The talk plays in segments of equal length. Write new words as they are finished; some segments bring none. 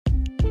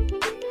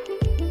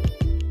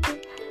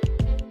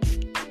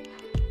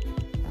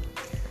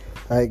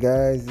Hi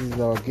guys, this is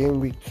our game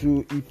week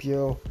 2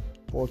 EPL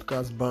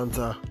podcast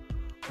Banter.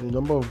 The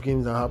number of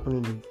games are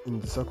happening in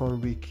the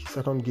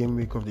second game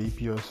week of the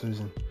EPL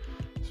season.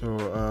 So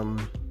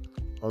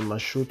on my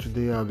show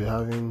today I'll be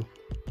having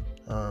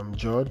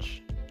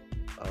George.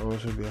 I'll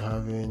also be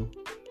having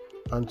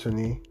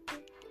Anthony,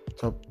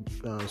 top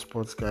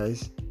sports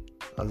guys,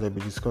 as they'll be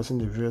discussing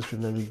the various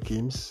Premier League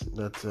games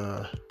that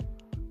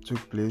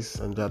took place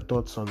and their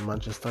thoughts on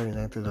Manchester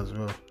United as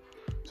well.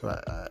 So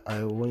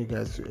I want you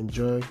guys to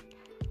enjoy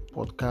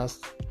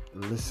podcast,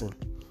 listen.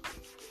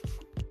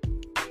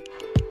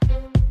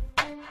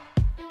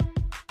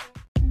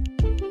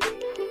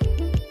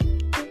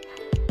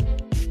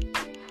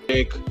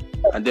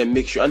 And then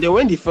make sure. And then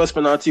when the first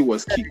penalty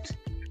was kicked,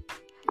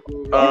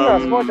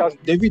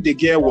 David De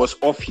Gea was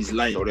off his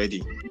line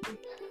already.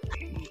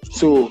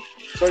 So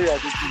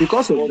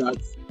because of that,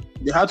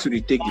 they had to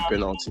retake the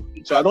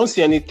penalty. So I don't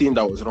see anything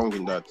that was wrong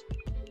in that.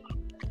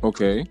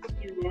 Okay.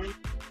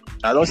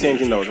 I don't see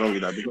anything that was wrong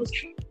with that because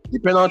the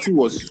penalty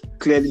was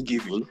clearly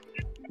given.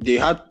 They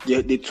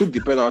took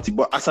the penalty,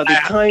 but as at the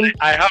time,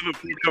 I have a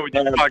problem with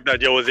the fact that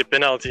there was a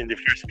penalty in the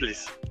first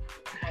place.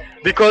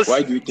 Because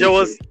why do you think there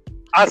was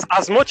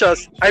as much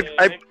as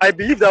I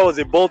believe that was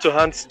a ball to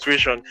hand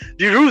situation.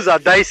 The rules are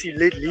dicey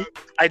lately.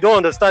 I don't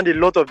understand a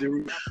lot of the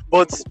rules,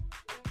 but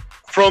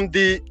from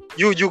the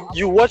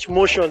you watch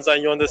motions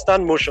and you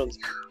understand motions.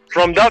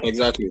 From that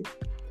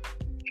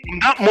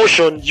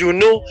motion, you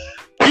know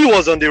he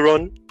was on the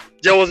run.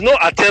 There was no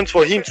attempt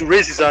for him to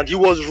raise his hand. He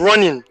was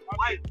running.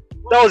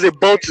 That was a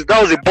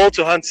ball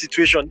to hand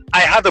situation. I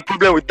had a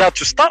problem with that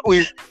to start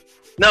with.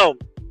 Now,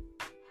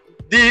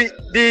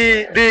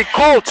 the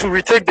call to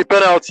retake the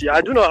penalty, I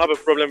do not have a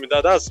problem with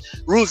that. That's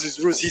rules is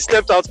rules. He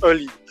stepped out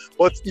early,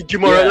 but he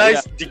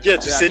demoralized De Gea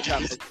to say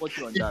this.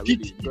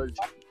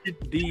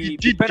 He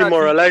did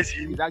demoralize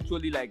him. It's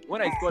actually like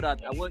when I saw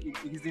that,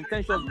 his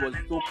intentions was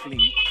so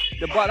clean.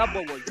 That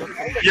ball was just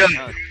coming from his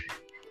hand.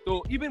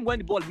 So even when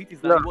the ball hit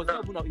his hand,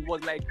 he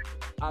was like,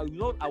 I'm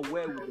not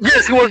aware.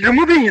 Yes, he was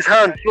removing his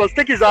hand. He was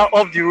taking his hand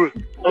off the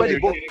road. When the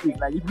ball hit,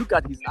 like, you look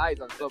at his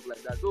eyes and stuff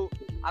like that. So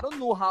I don't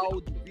know how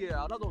the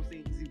VAR, that's what I'm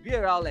saying. Is the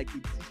VAR like a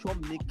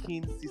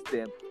decision-making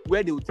system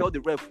where they will tell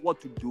the ref what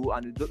to do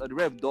and the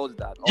ref does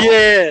that?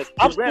 Yes,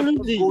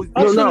 absolutely.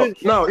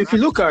 Now, if you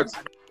look at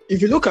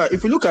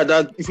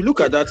that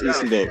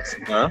incident,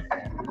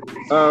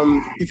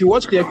 if you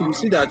watch carefully, you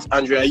see that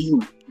Andrea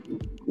Yu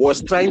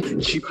was trying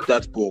to chip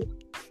that ball.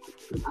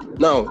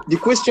 Now, the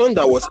question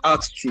that was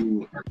asked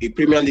to a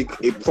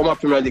former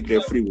Premier League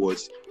referee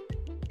was,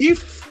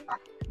 if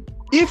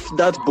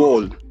that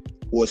ball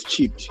was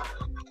chipped,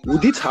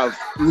 would it have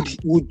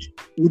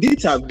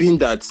been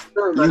that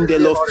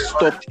Lindelof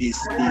stopped a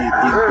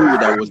goal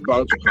that was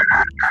bound to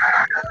happen?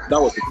 That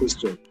was the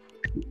question.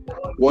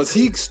 Was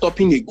he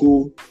stopping a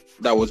goal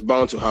that was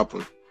bound to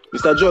happen?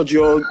 Mr. George,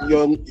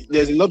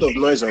 there's a lot of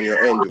noise on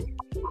your end.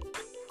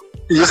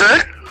 You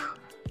said?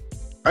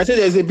 I said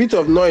there's a bit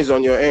of noise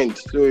on your end,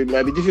 so it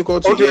might be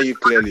difficult to hear you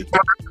clearly.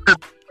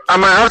 I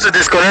might have to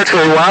disconnect for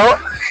a while,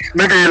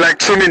 maybe like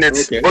 2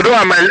 minutes. Okay. Although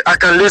I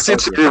can listen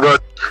to you, but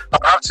I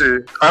have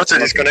to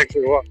disconnect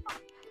for a while.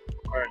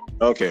 All right.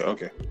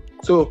 Okay.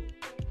 So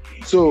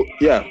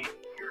yeah.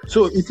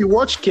 So if you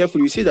watch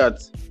carefully, you see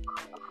that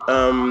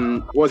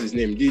what's his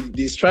name?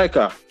 The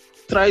striker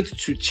tried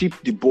to chip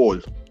the ball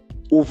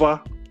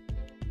over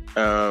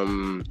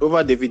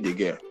David De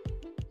Gea,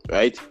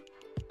 right?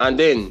 And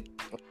then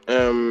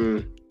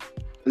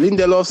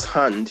Lindelof's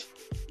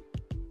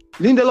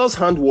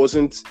hand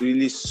wasn't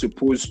really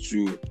supposed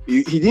to.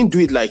 He didn't do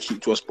it like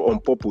it was on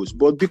purpose,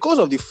 but because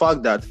of the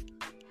fact that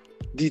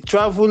the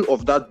travel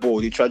of that ball,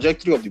 the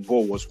trajectory of the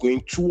ball was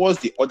going towards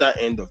the other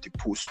end of the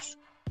post.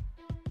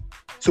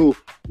 So,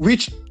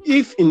 which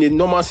if in a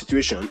normal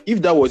situation,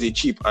 if that was a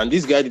chip and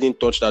this guy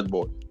didn't touch that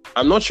ball,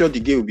 I'm not sure De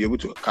Gea will be able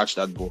to catch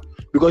that ball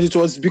because it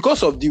was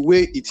because of the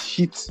way it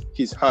hit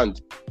his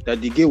hand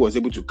that De Gea was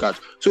able to catch.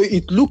 So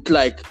it looked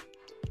like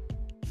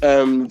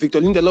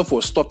Victor Lindelof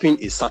was stopping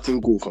a certain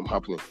goal from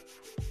happening.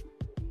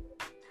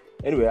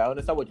 Anyway, I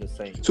understand what you're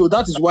saying. So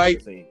that is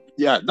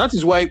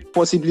why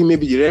possibly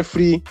maybe the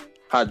referee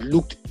had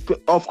looked.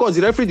 Of course,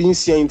 the referee didn't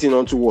see anything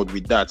untoward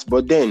with that,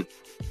 but then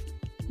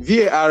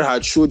VAR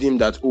had showed him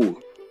that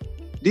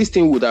this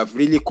thing would have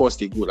really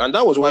cost a goal, and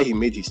that was why he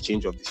made his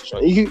change of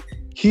decision.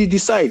 He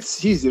decides.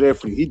 He's the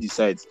referee. He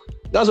decides.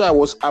 That's why I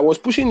was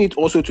pushing it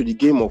also to the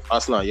game of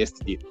Arsenal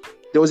yesterday.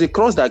 There was a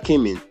cross that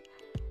came in.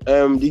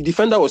 The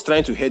defender was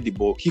trying to head the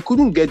ball. He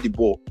couldn't get the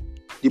ball.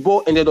 The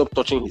ball ended up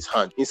touching his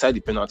hand inside the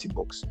penalty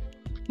box.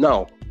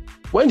 Now,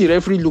 when the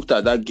referee looked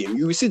at that game,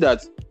 you will see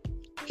that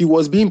he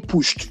was being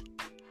pushed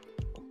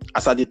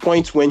as at the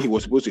point when he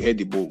was supposed to head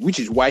the ball, which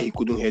is why he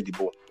couldn't head the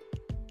ball.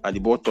 And the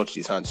ball touched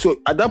his hand.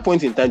 So at that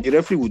point in time, the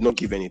referee would not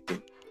give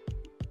anything.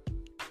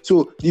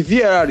 So the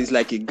VAR is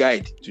like a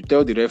guide to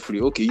tell the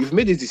referee, okay, you've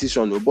made this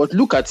decision, but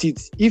look at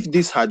it. If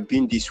this had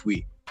been this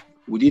way,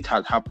 would it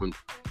have happened?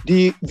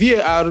 The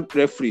VAR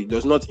referee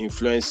does not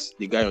influence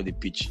the guy on the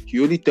pitch. He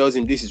only tells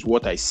him, this is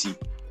what I see.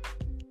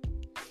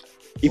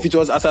 If it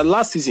was as at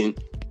last season,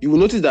 you will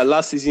notice that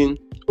last season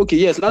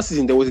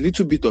there was a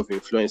little bit of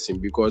influencing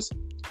because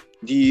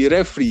the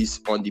referees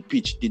on the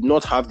pitch did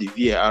not have the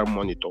VAR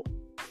monitor.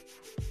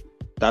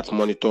 That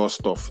monitor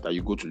stuff that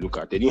you go to look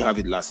at. They didn't have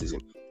it last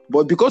season.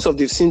 But because of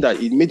they've seen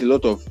that it made a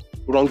lot of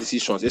wrong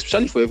decisions,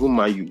 especially for even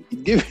Man U.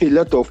 It gave a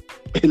lot of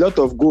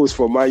goals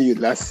for Man U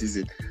last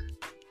season.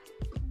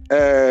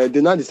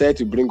 They now decided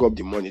to bring up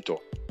the monitor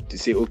to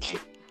say, okay,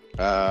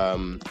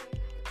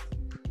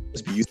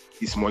 let's be using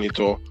this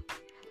monitor,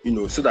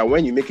 so that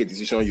when you make a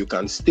decision, you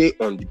can stay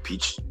on the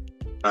pitch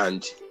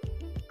and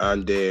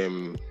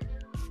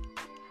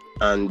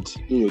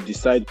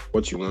decide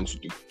what you want to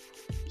do.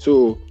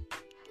 So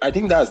I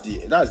think that's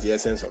the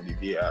essence of the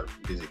VAR,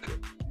 basically.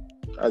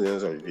 That's the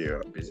essence of the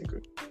VAR,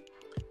 basically.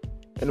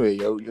 Anyway,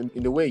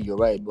 in a way you're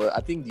right, but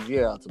I think the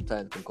VAR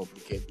sometimes can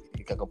complicate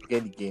the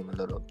game a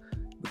lot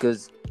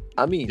because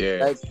I know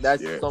it's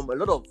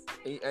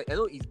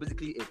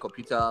basically a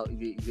computer,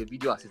 it's a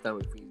video assistant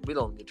referee. It's based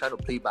on they're trying to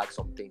play back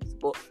some things.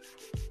 But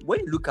when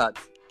you look at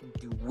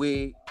the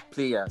way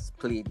players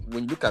play,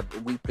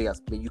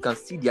 you can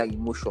see their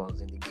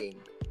emotions in the game.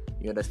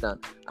 You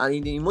understand? And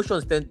in the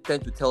emotions tend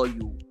to tell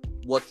you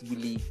what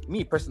really,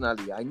 me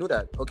personally, I know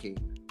that, okay,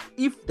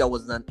 if there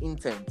was an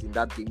intent in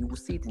that game, you will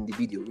see it in the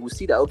video. You will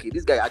see that, okay,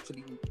 this guy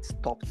actually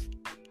stopped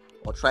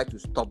or tried to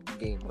stop the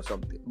game or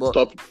something. But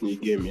stop the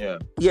game, yeah.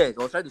 Yes,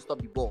 or tried to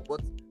stop the ball. But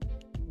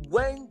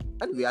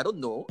anyway, I don't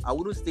know. I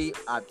wouldn't say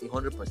at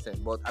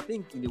 100%, but I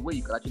think in a way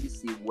you can actually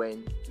see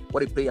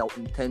what a player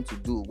intends to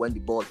do when the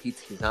ball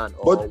hits his hand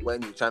or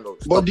when he's trying to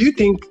stop. But do you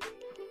think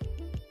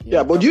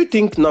do you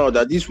think now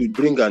that this will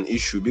bring an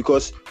issue?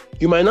 Because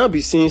you might now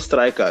be seeing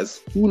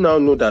strikers who now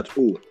know that,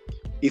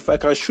 if I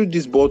can shoot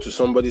this ball to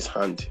somebody's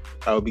hand,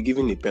 I'll be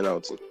given a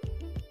penalty.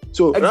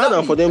 So rather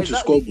than for them to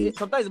score goals,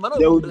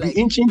 they will be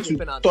inching to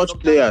touch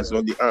players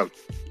on the arm.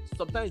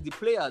 Sometimes the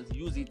players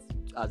use it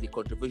as a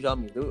controversial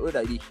means.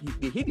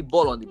 They hit the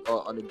ball on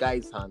the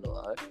guy's hand,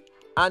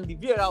 and the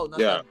VAR now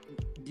start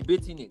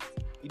debating it.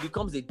 It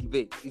becomes a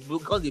debate. It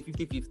becomes a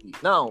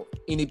 50-50. Now,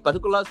 in a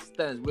particular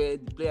stance where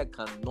the player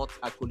cannot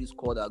actually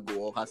score that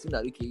goal or has seen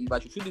that, okay, if I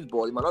should shoot this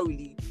ball, it might not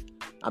really.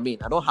 I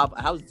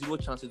have zero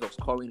chances of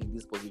scoring in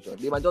this position.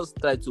 They might just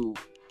try to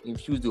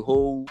infuse the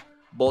whole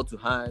ball to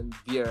hand,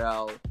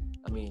 VAR,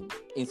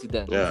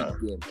 incident. Yeah.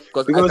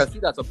 Because I can see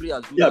that some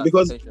players do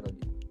attention on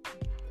it.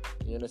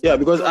 You understand? Yeah,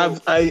 because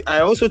I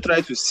also try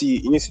to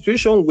see in a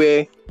situation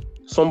where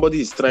somebody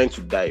is trying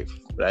to dive,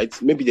 right?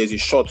 Maybe there's a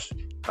shot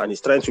and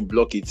he's trying to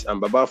block it and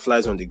Baba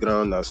flies on the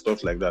ground and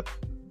stuff like that.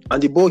 And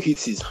the ball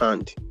hits his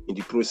hand in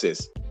the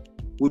process.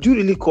 Would you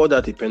really call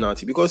that a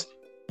penalty? Because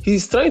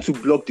he's trying to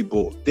block the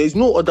ball. There's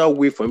no other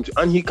way for him to,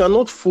 and he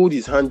cannot fold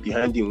his hand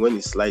behind him when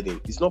he's sliding.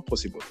 It's not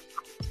possible.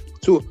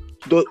 So,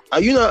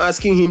 are you now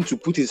asking him to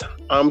put his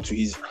arm to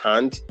his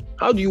hand?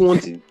 How do you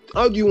want him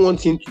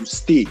to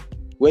stay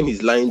when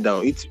he's lying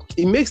down?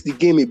 It makes the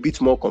game a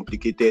bit more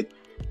complicated.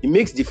 It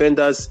makes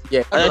defenders,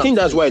 and I think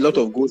that's why a lot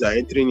of goals are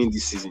entering in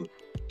this season.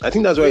 I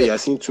think that's why you are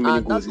seeing too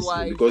many goals this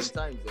season, because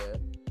sometimes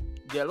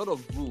there are a lot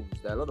of rules.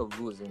 There are a lot of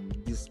rules in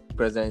this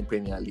present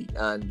Premier League,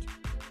 and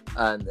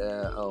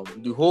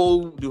the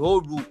whole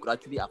rule could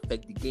actually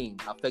affect the game,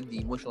 affect the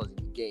emotions in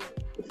the game.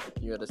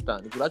 You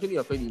understand? It could actually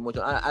affect the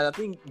emotion, and I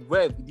think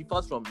it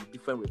differs from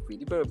different referees.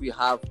 Different referees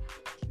have.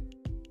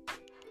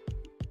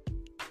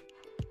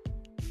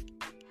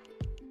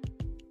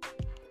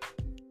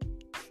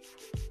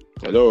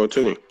 Hello,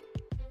 Tony. Can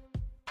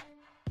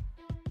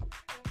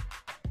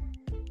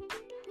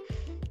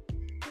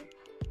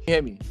you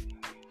hear me?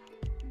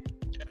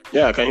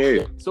 Yeah, I can hear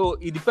you. So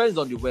it depends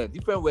on the ref.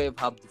 Different refs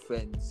have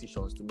different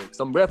decisions to make.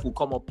 Some ref will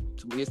come up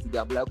to me yesterday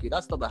and be like, okay,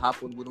 that stuff that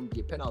happened wouldn't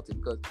be a penalty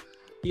because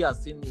he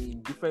has seen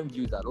in different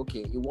views that,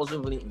 okay, it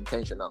wasn't really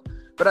intentional.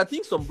 But I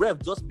think some ref,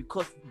 just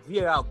because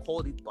VAR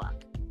called it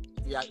back,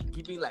 they are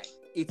giving like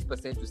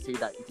 8% to say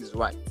that it is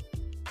right.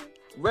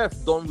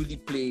 Refs don't really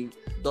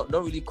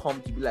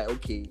come to be like,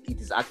 okay, it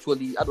is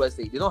actually, how do I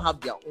say, they don't have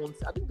their own,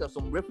 I think that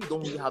some referees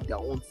don't really have their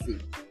own say.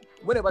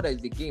 Whenever there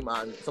is a game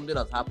and something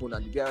has happened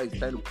and the VAR is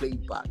trying to play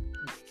it back,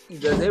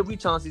 there's every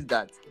chances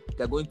that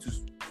they're going to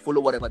follow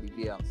whatever the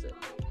VAR said.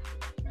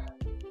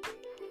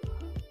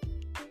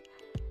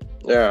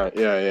 Yeah.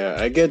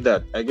 I get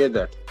that.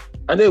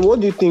 And then, what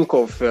do you think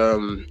of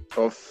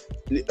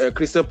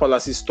Crystal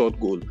Palace's third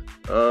goal?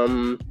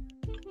 The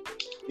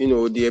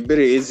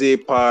Ebere Eze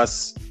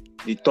pass,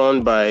 the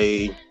turn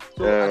by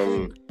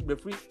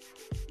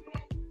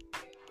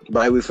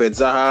by Wilfred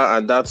Zaha,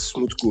 and that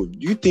smooth goal.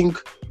 Do you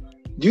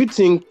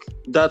think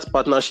that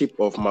partnership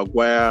of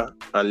Maguire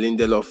and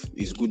Lindelof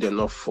is good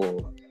enough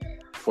for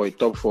a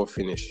top 4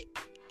 finish?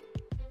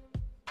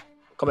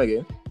 Come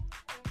again?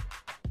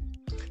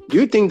 Do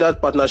you think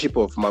that partnership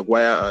of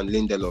Maguire and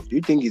Lindelof, do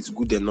you think it's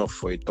good enough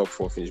for a top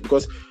 4 finish?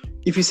 Because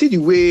if you see the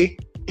way,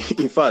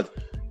 in fact,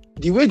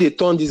 the way they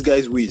turn this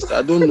guy's waist,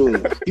 I don't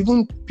know.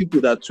 Even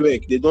people that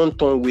twerk, they don't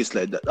turn waist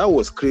like that. That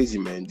was crazy,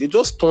 man. They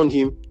just turned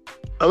him.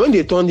 And when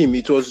they turned him,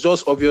 it was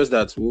just obvious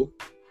that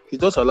he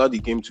just allowed the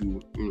game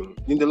to,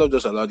 Lindelof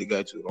just allowed the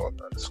guy to run.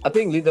 I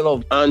think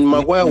Lindelof And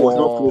Maguire was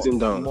not closing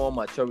down. More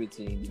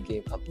maturity in the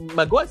game.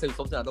 Maguire said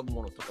something I don't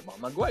want to talk about.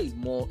 Maguire is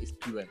more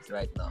experienced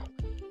right now.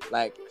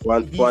 Like For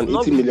an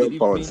 80 million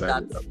pound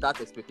signing. that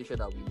expectation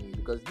that we need,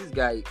 because this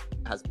guy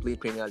has played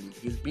Premier League.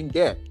 He's been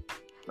there.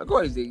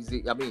 Maguire is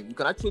I mean, you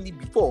can actually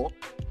before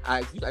I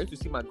used to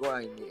see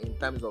Maguire in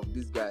terms of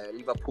this guy,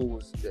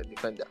 Liverpool's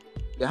defender.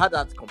 They had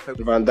that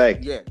comparison. Van Dijk.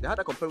 Yeah, they had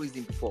that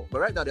comparison before, but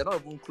right now they're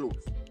not even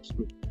close.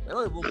 They're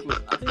not even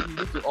close. I think you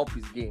need to up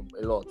his game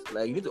a lot.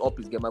 Like you need to up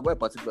his game. Maguire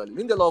particularly.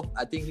 Lindelof,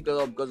 I think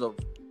Lindelof because of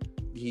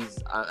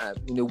his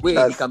in a way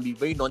he can be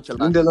very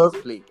nonchalant in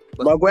his play.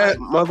 But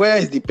Maguire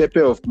is the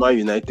Pepe of Man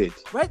United.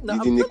 Right now,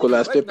 he's the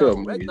Nicolas Pepe of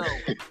Man right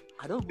United. now,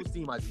 I don't even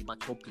see him as a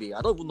mature player.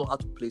 I don't even know how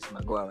to place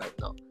Maguire right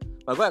now.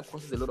 Maguire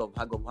causes a lot of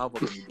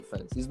havoc in the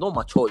defense. He's not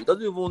mature. He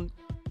doesn't even,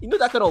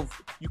 that kind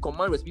of, you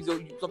command respect. So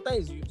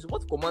sometimes you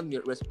want to command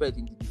respect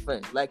in the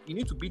defense. Like, you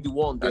need to be the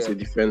one there. As a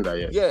defender,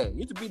 yes. Yeah, you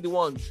need to be the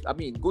one,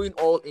 going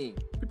all in.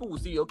 People will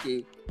see,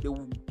 okay, they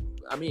will,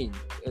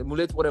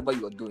 emulate whatever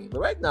you are doing. But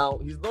right now,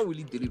 he's not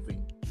really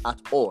delivering at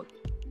all.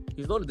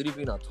 He's not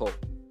delivering at all.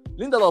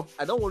 Lindelof,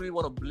 I don't really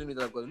want to blame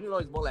Lindelof because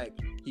Lindelof is more like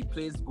he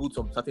plays good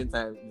some certain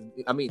times.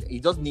 He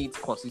just needs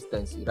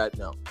consistency right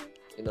now.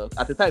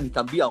 At the time he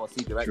can be our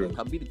savior, right? He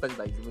can be the person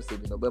that is even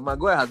saving. But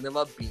Maguire has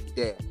never been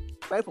there.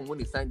 Right from when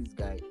they signed this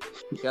guy,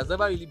 he has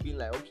never really been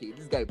like, okay,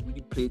 this guy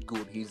really played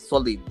good. He's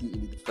solid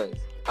in the defense.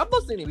 I'm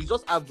not saying him. He's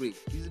just average.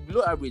 He's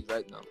below average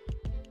right now.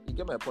 You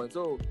get my point?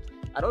 So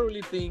I don't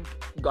really think.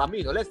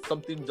 Unless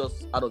something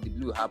just out of the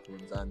blue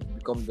happens and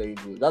becomes very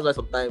good. That's why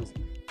sometimes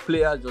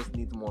players just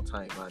need more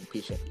time and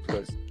patience,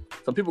 because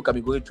some people can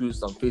be going through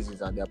some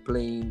phases and they're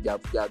playing their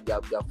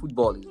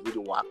football is really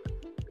whack.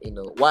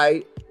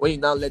 Why when you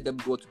now let them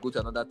go to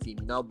another team,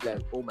 you now be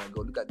like, oh my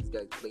god, look at this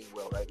guy playing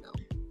well right now.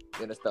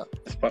 You understand?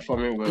 He's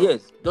performing well.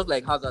 Yes, just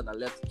like Hazard that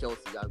left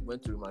Chelsea and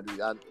went to Real Madrid,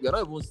 and you're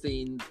not even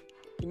saying,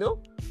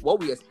 what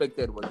we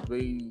expected was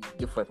very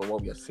different from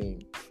what we are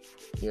seeing.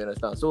 You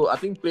understand? So I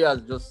think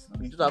players you just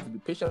have to be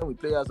patient with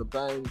players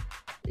sometimes,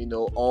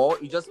 or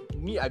you just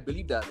I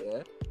believe that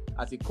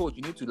as a coach,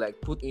 you need to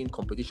put in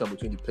competition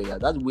between the players.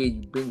 That's the way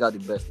you bring out the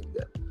best in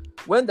them.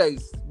 When there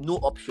is no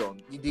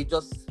option, they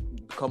just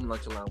become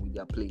nonchalant with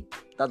their play.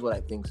 That's what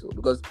I think so.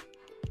 Because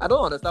I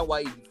don't understand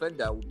why a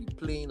defender would be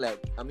playing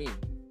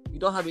you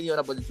don't have any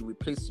other body to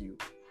replace you.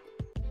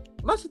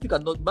 Man City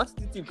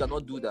team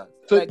cannot do that.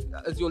 So,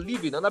 as you're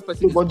leaving, another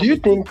person. But do you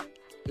think?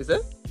 Is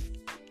it?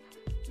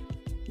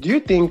 Do you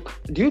think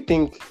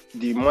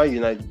the Man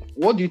United?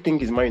 What do you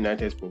think is Man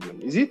United's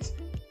problem? Is it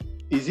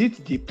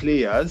the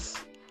players,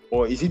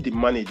 or is it the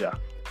manager,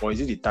 or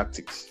is it the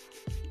tactics?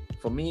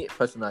 For me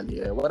personally,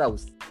 what I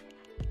was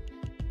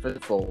first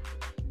of all,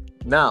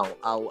 now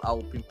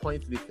I'll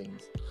pinpoint 3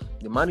 things.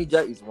 The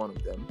manager is one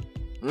of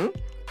them.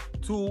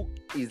 2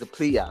 is the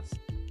players.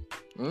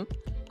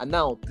 And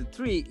now the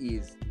 3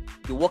 is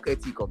the work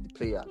ethic of the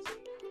players.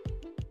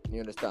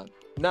 You understand?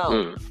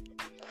 Now,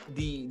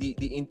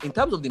 in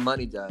terms of the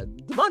manager,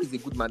 the man is a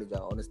good manager,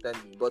 understand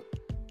me, but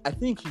I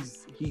think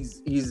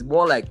he's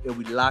more like a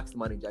relaxed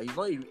manager. He's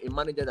not a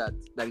manager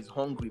that is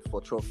hungry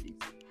for trophies.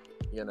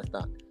 You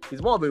understand?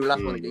 He's more of a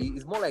relaxed manager.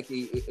 He's more like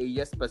a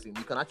yes person.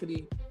 You can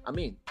actually,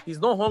 he's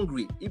not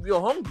hungry. If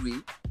you're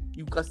hungry,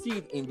 you can see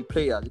it in the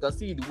players. You can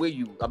see the way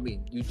you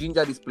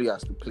ginger these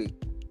players to play.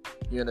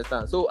 You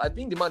understand? So I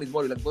think the man is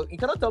more relaxed. But you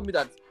cannot tell me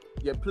that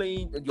you're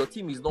playing, your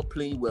team is not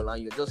playing well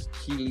and you're just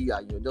chilly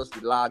and you're just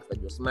relaxed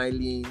and you're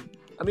smiling.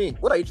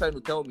 What are you trying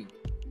to tell me?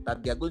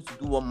 That they're going to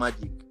do one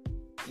magic?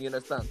 You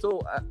understand?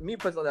 So me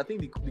personally, I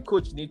think the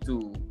coach need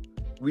to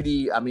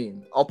really,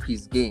 up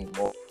his game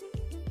or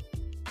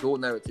the whole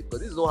narrative, because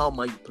this is not how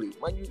Man U play.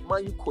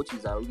 Man U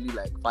coaches are really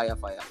like fire.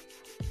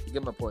 You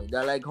get my point?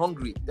 They're like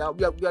hungry.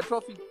 We are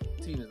trophy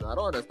teams now. I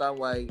don't understand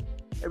why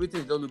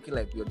everything is just looking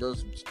like we're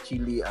just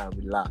chilly and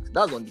relaxed.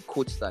 That's on the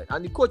coach side,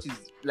 and the coach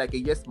is like a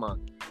yes man.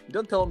 You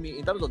don't tell me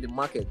in terms of the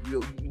market.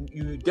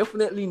 You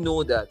definitely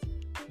know that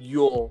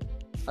your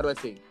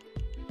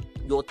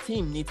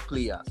team needs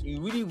players.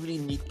 You really, really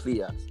need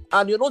players,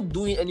 and you're not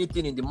doing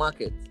anything in the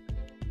market.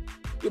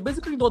 You're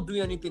basically not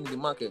doing anything in the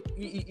market.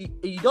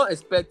 You don't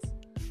expect.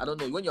 I don't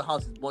know, when your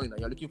house is burning and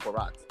you're looking for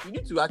rats, you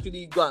need to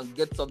actually go and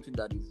get something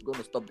that is going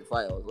to stop the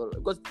fire.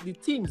 Because the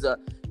teams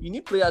you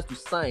need players to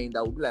sign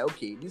that will be like,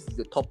 okay, this is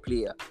a top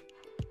player.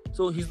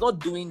 So he's not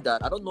doing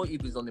that. I don't know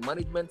if it's on the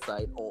management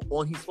side or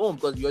on his own,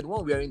 because you're the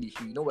one wearing the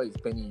shoe. You know where he's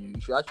penning you.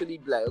 You should actually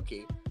be like,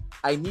 okay,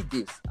 I need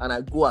this, and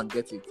I go and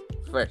get it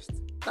first.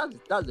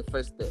 That's the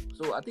first step.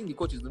 So I think the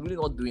coach is really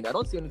not doing. I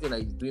don't see anything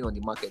that he's doing on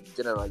the market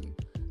generally.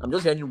 I'm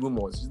just hearing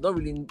rumors. He's not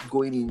really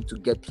going in to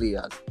get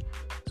players.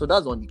 So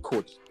that's on the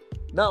coach.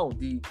 Now,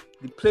 the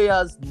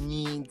players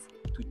need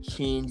to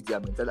change their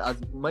mentality.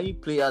 As many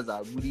players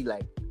are really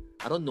like,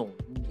 I don't know,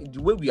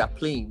 the way we are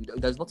playing,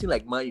 there's nothing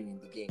like Man U in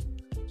the game.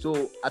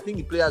 So I think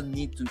the players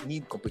need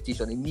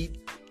competition. They need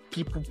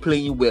people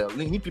playing well.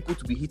 They need people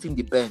to be hitting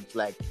the bench.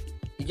 Like,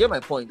 you get my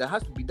point? There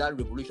has to be that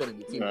revolution in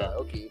the team. Yeah. That,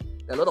 okay,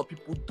 there are a lot of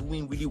people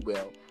doing really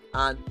well,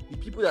 and the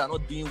people that are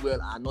not doing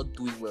well are not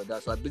doing well.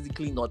 That's why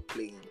basically not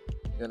playing.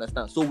 You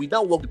understand? So we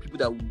now work with people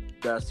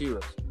that are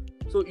serious.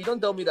 So you don't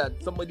tell me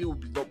that somebody will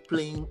be not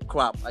playing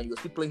crap and you're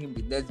still playing him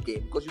the next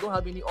game because you don't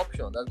have any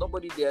option. There's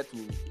nobody there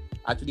to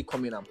actually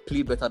come in and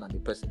play better than the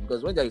person.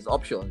 Because when there is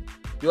option,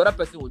 the other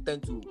person will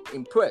tend to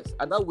impress,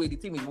 and that way the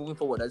team is moving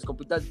forward. There's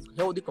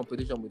healthy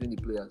competition within the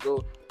players.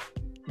 So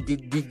the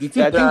team.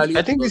 Yeah,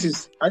 I think this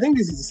is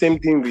the same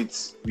thing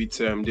with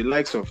the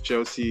likes of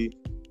Chelsea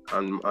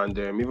and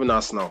even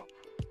Arsenal.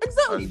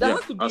 Exactly. And, there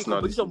has to be Arsenal,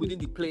 competition within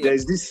the players.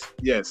 There's this,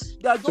 yes.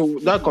 There are just So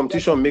people that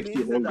competition makes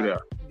play you hungrier.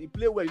 They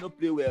play well, you don't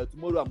play well.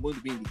 Tomorrow I'm going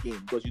to be in the game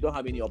because you don't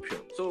have any option.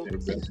 So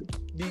Exactly.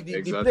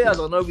 the players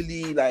are not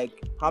really like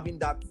having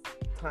that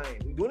time.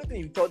 The only thing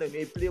you tell them,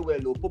 hey, play well,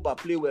 oh, Pogba,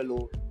 play well,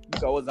 oh,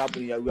 look at what's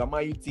happening here. We are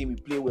my team, we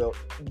play well.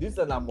 This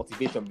is not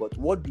motivation, but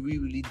what do we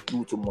really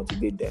do to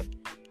motivate them?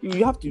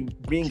 You have to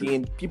bring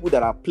in people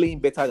that are playing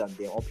better than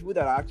them, or people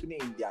that are actually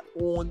in their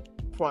own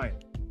prime.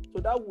 So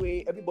that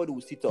way everybody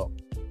will sit up.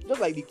 Just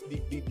like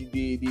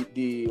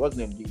the what's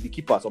the name? The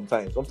keeper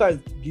sometimes.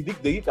 Sometimes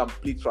the can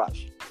play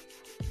trash.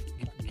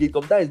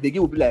 Sometimes the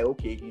game will be like,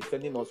 okay, he's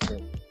sending us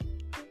home.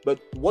 But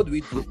what do?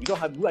 We don't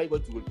have. Who are you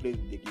going to replace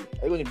in the game?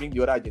 Are you going to bring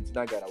the other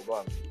Argentina guy that will go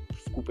and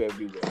scoop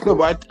everywhere? No,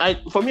 but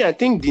for me, I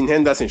think Dean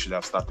Henderson should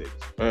have started.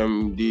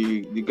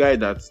 The guy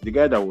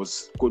that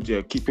was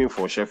keeping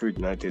for Sheffield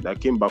United that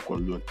came back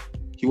on loan.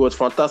 He was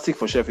fantastic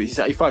for Sheffield.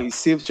 In fact, he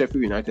saved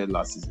Sheffield United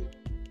last season.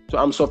 So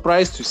I'm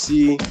surprised to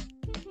see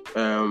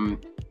Ole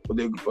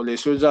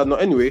Solskjaer. No,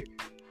 anyway,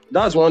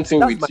 that's one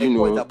thing That's with my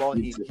point about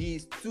him.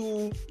 He's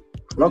too.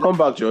 Welcome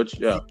back, George.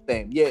 Yeah.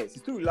 Yes,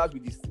 he's too relaxed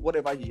with this.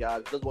 Whatever he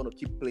has, just want to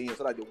keep playing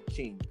so that they will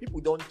change.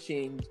 People don't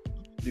change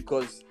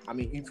because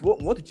if you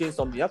want to change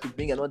something, you have to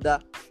bring another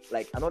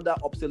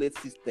obsolete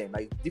system,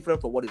 like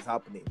different from what is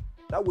happening.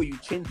 That way, you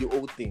change the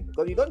old thing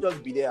because you don't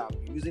just be there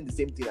using the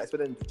same thing and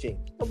expect them to change.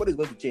 Nobody's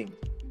going to change.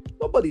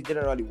 Nobody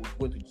generally is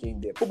going to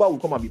change there. Pogba will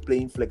come and be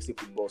playing flexi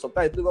football.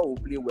 Sometimes Pogba will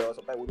play well,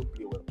 sometimes we don't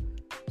play well.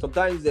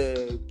 Sometimes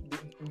the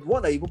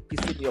one that even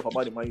pisses me off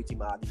about the Man U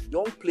team are the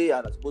young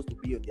players that are supposed to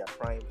be on their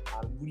prime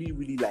are really,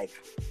 really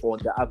on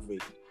the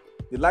average.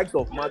 The likes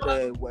of what's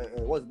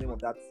the name of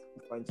that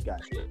French guy?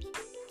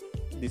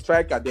 The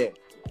striker there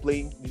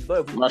playing. He's not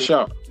even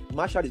Marshall.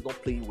 Marshall is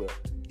not playing well.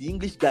 The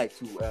English guy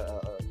too.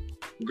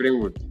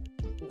 Greenwood.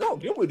 No,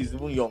 Greenwood is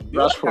even young.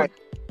 Rashford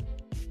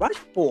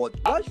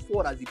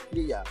as a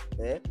player,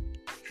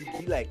 should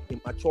be like a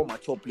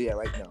mature player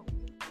right now.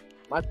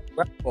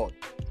 Rashford.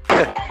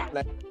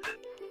 Like,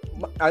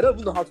 I don't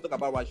even know how to talk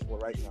about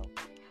Rashford right now.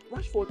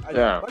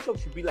 Rashford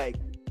should be like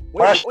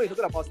when you're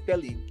talking about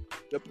Sterling,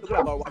 you're talking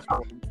about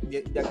Rashford.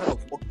 They're kind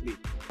of work play.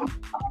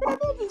 I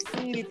don't even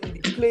see it in the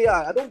player.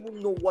 I don't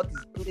even know what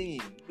he's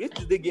playing.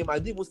 Yesterday game, I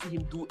didn't even see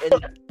him do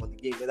anything on the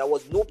game. There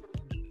was no.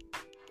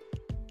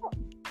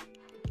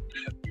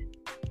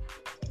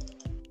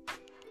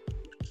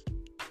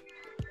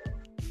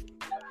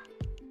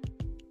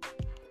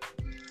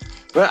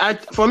 Well,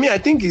 for me, I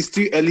think it's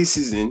still early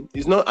season.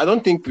 It's not. I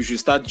don't think we should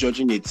start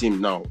judging a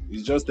team now.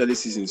 It's just early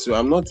season, so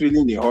I'm not really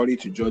in a hurry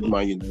to judge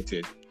Man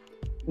United.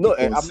 No,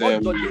 because,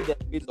 I'm not judging them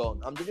based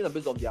on. I'm judging them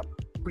based on their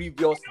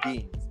previous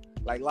games,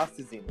 like last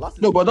season.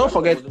 No, but don't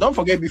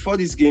forget. Before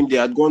this game, they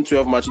had gone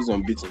 12 matches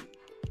unbeaten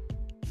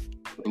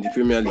in the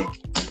Premier League.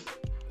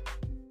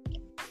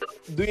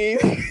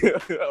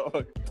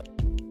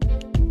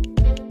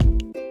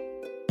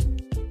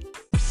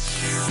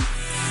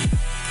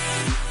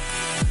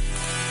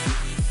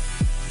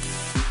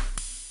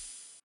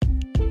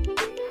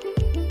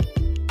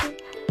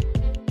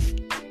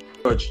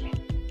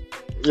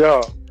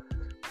 Yeah.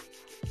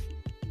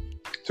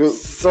 So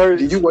sorry.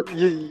 Did you watch?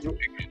 Yes.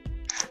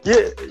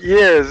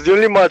 The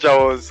only match I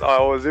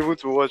was able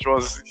to watch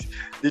was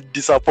the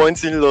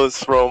disappointing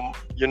loss from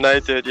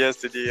United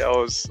yesterday. I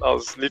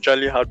was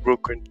literally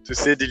heartbroken, to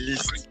say the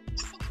least.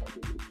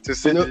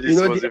 Was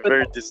a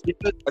very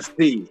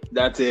disappointing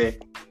that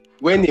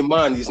when a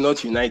man is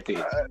not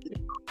united,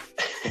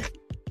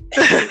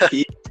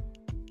 he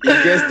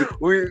gets the.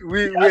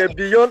 We were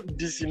beyond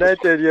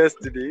disunited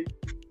yesterday.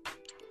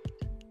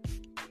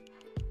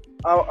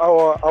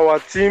 Our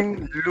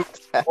team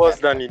looked worse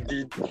than it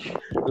did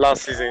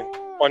last season,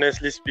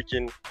 honestly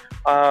speaking.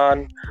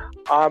 And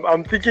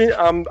I'm thinking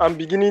I'm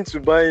beginning to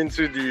buy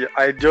into the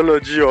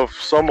ideology of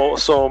some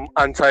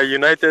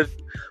anti-United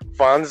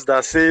fans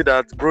that say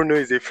that Bruno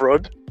is a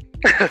fraud.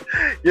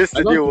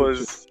 Yesterday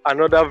was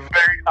another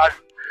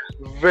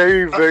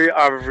very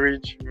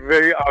average,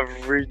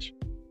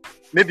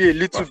 maybe a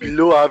little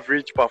below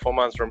average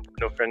performance from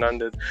Bruno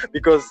Fernandes,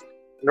 because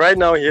right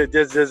now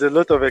there's a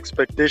lot of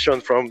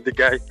expectation from the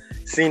guy,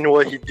 seeing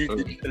what he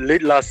did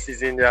late last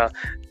season. Yeah,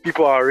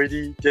 people are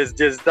already there's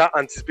that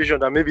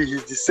anticipation that maybe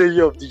he's the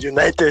savior of the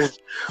United,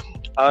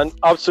 and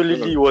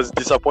absolutely was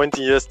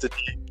disappointing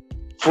yesterday.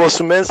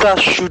 Fosu Mensah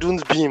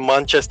shouldn't be in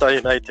Manchester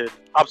United.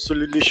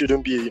 Absolutely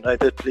shouldn't be a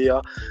United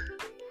player.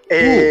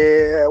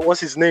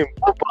 What's his name?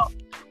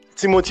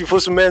 Timothy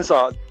Fosu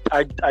Mensah.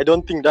 I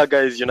don't think that guy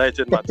is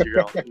United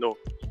material. No.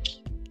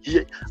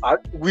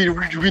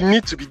 we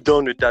need to be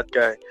done with that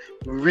guy.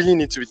 We really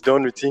need to be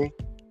done with him.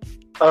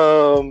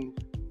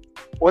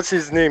 What's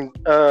his name?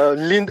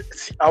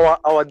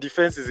 Our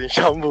defense is in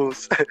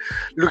shambles.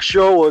 Luke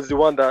Shaw was the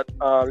one that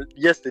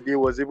yesterday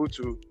was able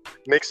to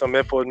make some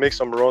effort, make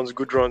some runs,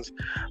 good runs.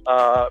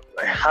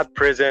 Had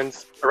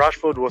presence.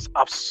 Rashford was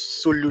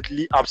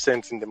absolutely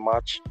absent in the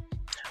match.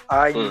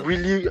 I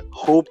really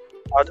hope.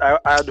 I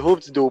had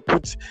hoped they'll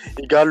put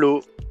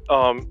Igalo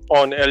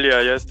on earlier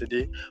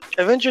yesterday.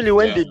 Eventually,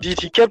 when they did,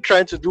 he kept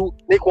trying to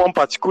make one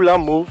particular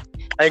move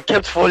and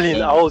kept falling.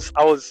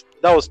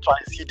 That was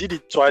twice. He did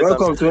it twice.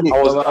 Welcome, Tony.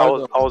 I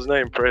was not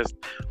impressed.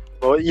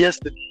 But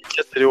yesterday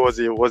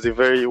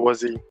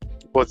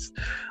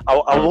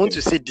I want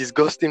to say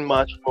disgusting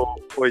match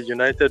for a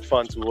United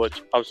fan to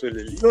watch.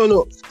 Absolutely.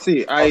 No.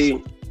 See,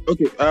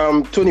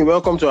 Tony,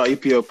 welcome to our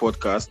EPL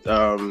podcast.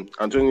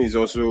 And Tony is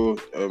also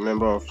a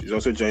member he's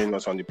also joining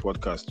us on the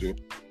podcast too.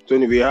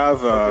 Tony, we have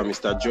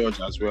Mr. George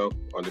as well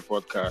on the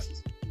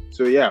podcast.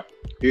 So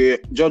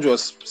George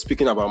was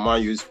speaking about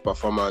Man U's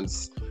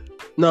performance.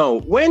 Now,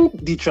 when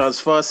the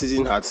transfer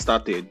season had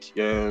started,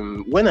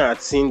 when I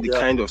had seen the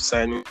kind of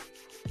signing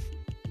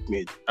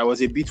made, I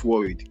was a bit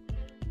worried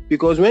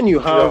because when you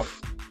have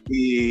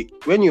a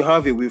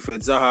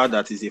Wilfred Zaha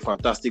that is a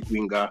fantastic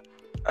winger,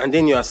 and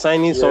then you are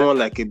signing someone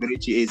like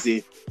Eberechi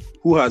Eze,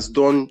 who has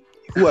been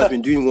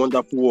doing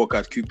wonderful work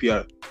at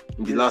QPR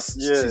in the last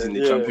season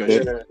in the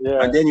Championship,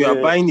 and then you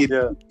are buying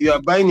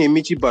a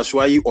Michi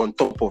Batshuayi on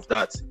top of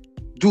that.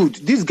 Dude,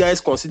 these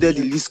guys considered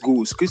the least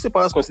goals. Crystal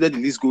Palace considered the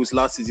least goals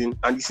last season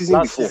and the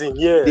season before.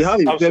 They have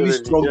a very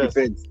strong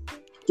defense.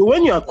 So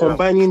when you are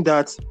combining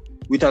that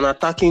with an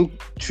attacking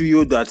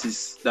trio that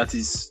is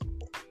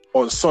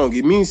unsung,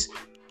 it means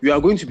we are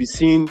going to be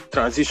seeing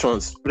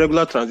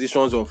regular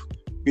transitions of,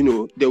 they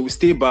will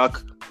stay back,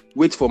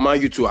 wait for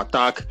Man U to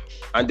attack,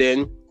 and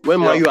then when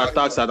Man U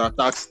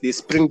attacks, they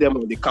spring them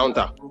on the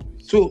counter.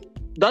 So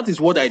that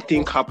is what I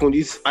think happened.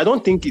 I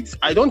don't think it's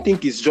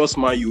just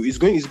Man U. It's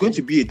going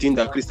to be a thing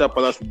that Crystal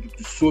Palace will do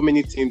to so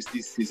many teams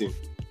this season.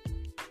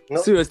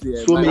 No, seriously,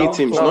 so many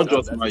teams, not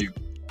just Man U.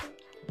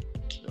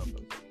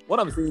 What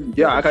I'm saying,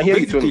 I can hear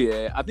you,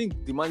 Tony. I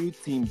think the Man U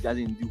team, as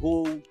in the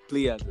whole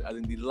players, as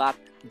in the lack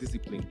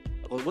discipline.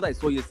 Because what I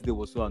saw yesterday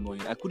was so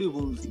annoying. I couldn't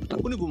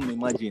even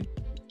imagine.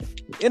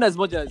 In as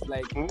much as no.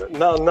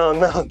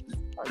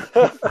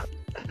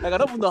 I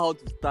don't even know how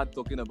to start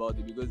talking about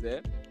it because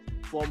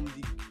from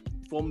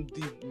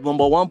the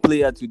number one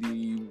player to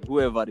the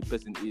whoever the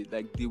person is,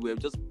 they were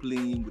just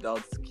playing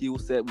without skill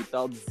set,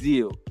 without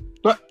zeal.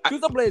 But I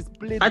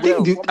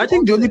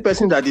think the only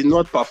person that did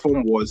not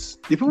perform was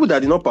the people that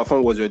did not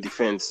perform was your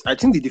defense. I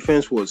think the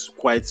defense was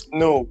quite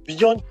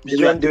beyond. They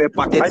were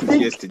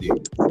pathetic yesterday.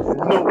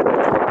 No,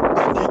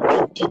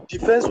 the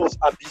defense was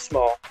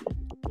abysmal.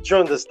 Do you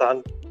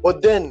understand?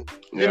 But then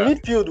the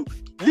midfield,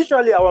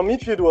 literally our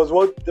midfield was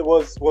what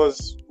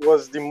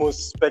was the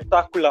most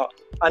spectacular,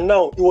 and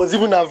now it was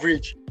even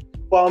average.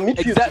 For our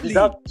midfield to be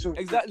that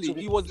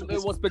it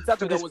was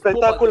spectacular. To be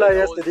spectacular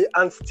yesterday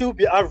and still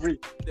be average.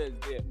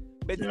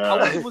 But I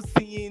was even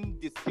seeing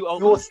the skill.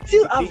 It was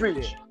still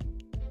average.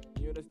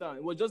 You understand?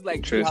 It was just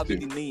like they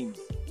having the names.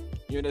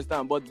 You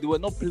understand? But they were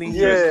not playing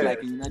just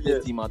like a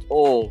United team at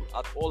all.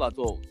 And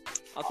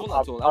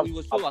it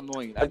was so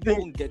annoying. I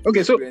didn't get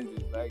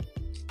experiences.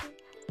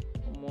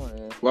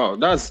 Wow,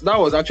 that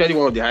was actually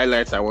one of the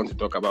highlights I want to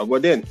talk about.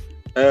 But then,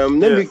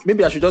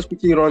 maybe I should just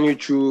quickly run you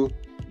through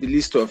the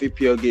list of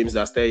EPL games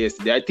that started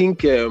yesterday. I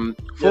think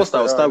first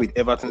I'll start with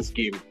Everton's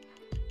game.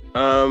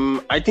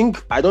 I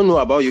don't know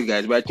about you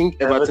guys, but I think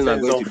Everton are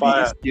going to be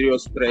a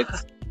serious threat.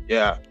 They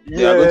are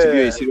going to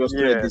be a serious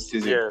threat this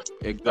season.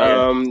 They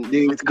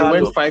went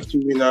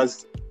 5-2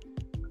 winners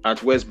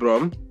at West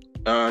Brom,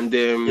 and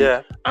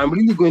I'm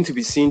really going to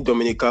be seeing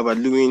Dominic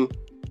Calvert-Lewin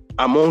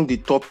among the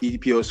top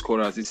EPL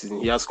scorers this season.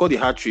 He has scored a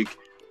hat-trick.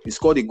 He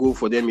scored a goal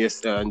for them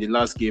yesterday in the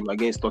last game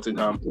against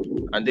Tottenham,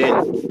 and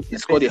then he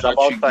scored a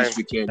hat-trick this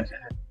weekend.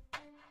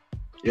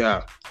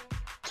 Yeah.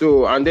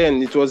 So, and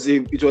then it was a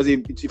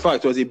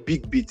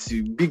big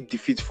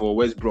defeat for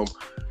West Brom.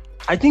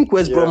 I think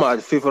West Brom are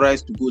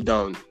favourites to go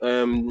down.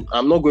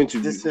 I'm not going to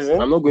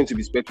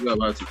be speculative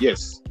about it.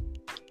 Yes,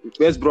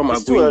 West Brom are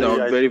going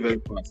down very, very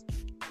fast.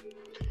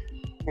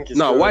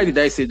 Now, why did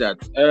I say that?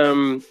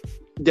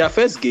 Their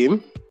first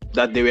game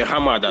that they were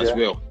hammered as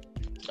well.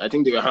 I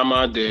think they were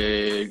hammered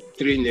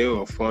 3-0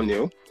 or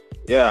 4-0.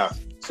 Yeah.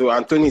 So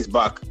Anthony is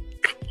back.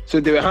 So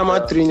they were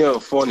hammered 3-0 or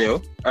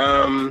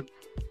 4-0.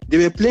 They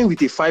were playing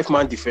with a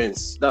 5-man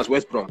defense. That's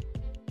West Brom.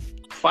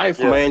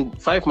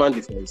 5-man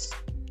defense.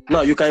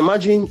 Now you can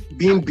imagine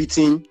being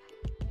beaten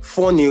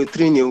 4-0,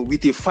 3-0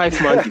 with a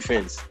 5-man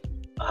defense.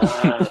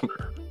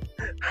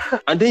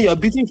 And then you're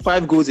beating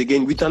 5 goals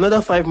again with another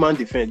 5-man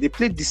defense. They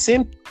played the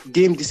same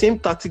game, the same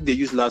tactic they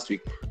used last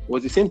week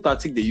was the same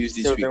tactic they used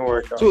this week.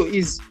 So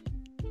it's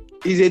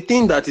a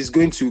thing that is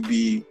going to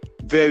be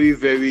very,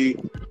 very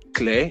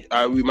clear.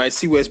 We might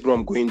see West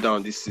Brom going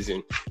down this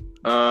season.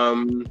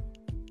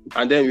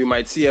 And then we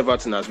might see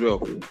Everton as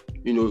well.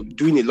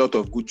 doing a lot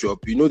of good job.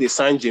 They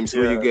signed James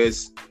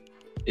Rodriguez.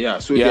 Yeah,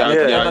 so they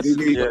are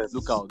really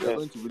look out. They're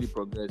going to really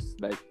progress.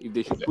 Like if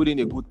they should put in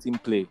a good team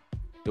play,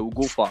 they will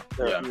go far.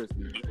 Yeah.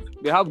 Seriously,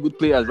 they have good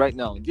players right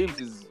now. James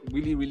is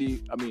really,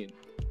 really,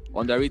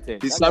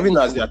 underrated. He's serving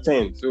as their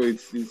 10, so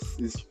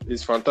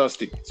it's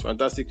fantastic. It's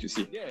fantastic to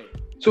see. Yeah.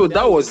 So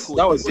that was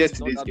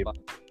yesterday's game.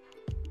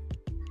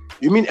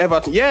 You mean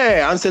Everton?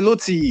 Yeah,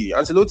 Ancelotti.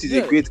 Ancelotti is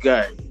a great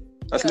guy.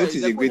 Ancelotti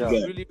is a great guy.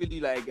 Really, really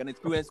like an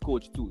experienced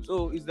coach too.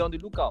 So he's on the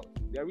lookout.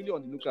 They are really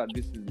on the lookout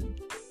this season.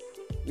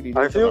 Really,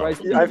 I feel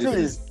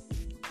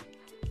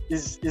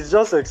it's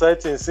just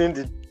exciting seeing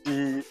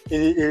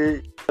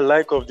the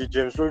like of the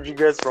James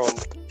Rodriguez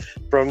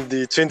from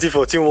the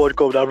 2014 World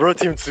Cup that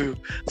brought him to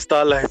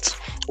Starlight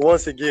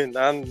once again.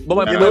 And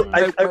but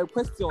my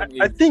question is,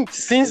 I think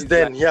since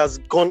then he has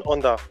gone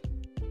under.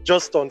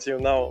 Just until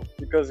now,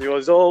 because he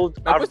was all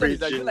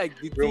average in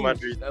Real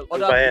Madrid.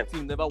 Other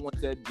teams never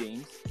wanted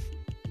James.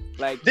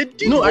 Like they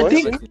did. No, I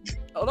think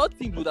a lot of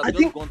teams would have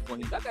just gone for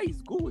him. That guy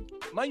is good.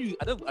 Man U,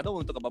 I don't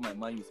want to talk about my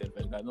Man U self.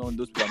 I know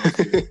those people are not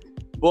serious.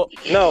 But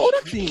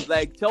other teams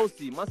like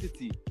Chelsea, Man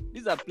City,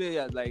 these are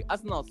players like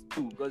Arsenal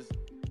too, because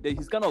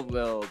his kind of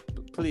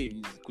play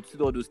is could suit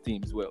all those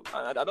teams well.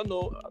 And I don't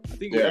know. I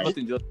think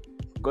Everton just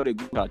got a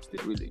good catch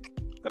there, really.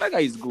 That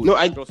guy is good. No,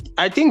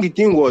 I think the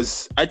thing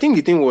was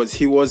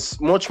he was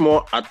much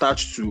more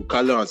attached to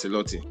Carlo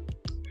Ancelotti.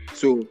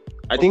 So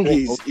I think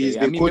he's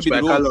been coached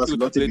by Carlo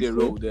Ancelotti. Played a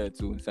role there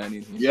too in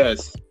signing him.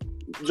 Yes,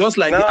 just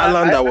like the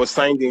Alan that was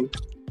signed in.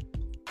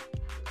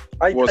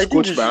 I think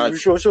we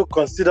should also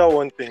consider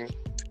one thing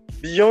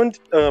beyond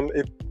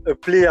a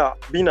player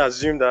being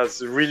assumed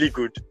as really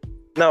good.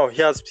 Now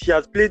he has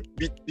played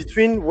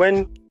between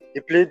when he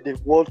played the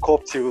World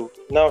Cup till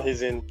now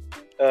he's in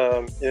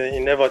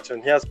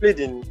Everton. He has played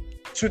in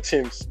two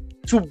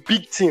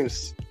big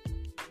teams.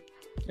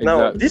 Exactly.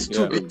 Now, these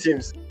two big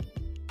teams,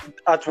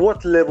 at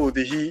what level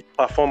did he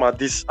perform at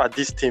these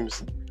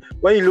teams?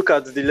 When you look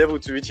at the level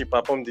to which he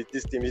performed at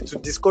this team, it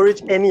would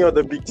discourage any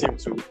other big team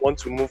to want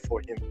to move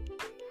for him.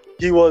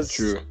 He was,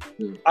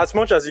 as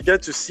much as you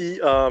get to see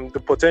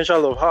the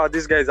potential of how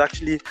this guy is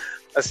actually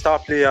a star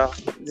player,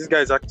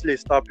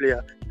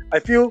 I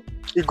feel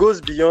it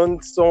goes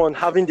beyond someone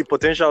having the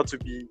potential to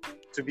be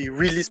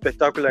really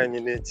spectacular in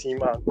a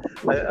team.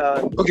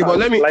 Okay, but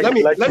let me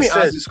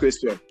ask this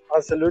question.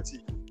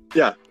 Ancelotti.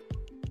 Yeah.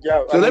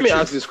 So let me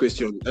ask this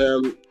question.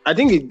 I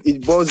think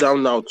it boils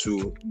down now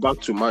back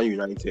to Man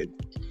United.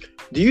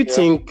 Do you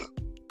think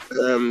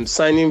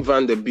signing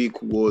Van der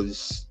Beek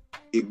was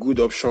a good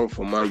option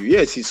for Man U?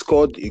 Yes, he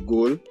scored a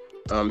goal.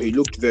 He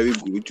looked very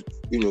good,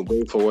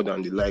 going forward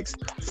and the likes.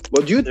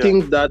 But do you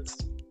think that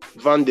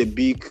Van der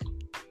Beek,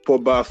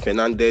 Pogba,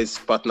 Fernandes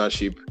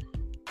partnership,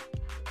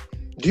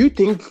 do you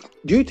think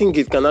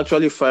it can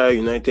actually fire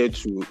United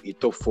to a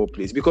top 4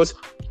 place? Because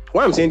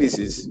why I'm saying this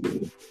is,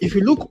 if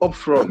you look up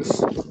front,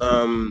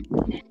 Ole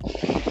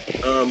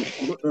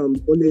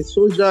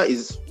Solskjaer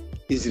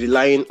is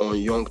relying on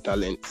young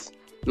talent.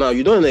 Now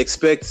you don't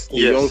expect a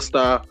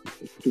youngster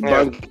to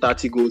bang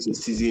 30 goals a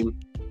season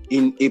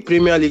in a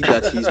Premier League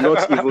that he's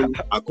not even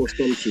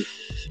accustomed to.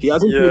 He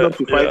hasn't played up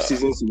to 5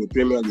 seasons in the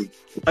Premier League,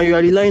 and you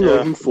are relying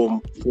on him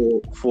for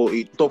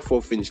a top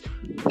 4 finish.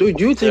 Do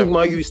you think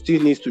Man U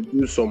still needs to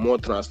do some more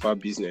transfer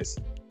business,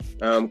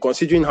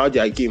 considering how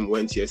their game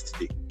went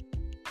yesterday?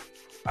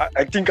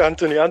 I think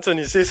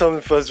Anthony, say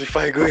something first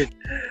before I go in.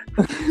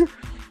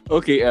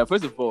 Okay,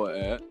 first of all,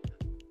 the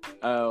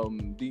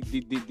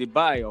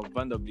buy of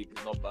Van der Beek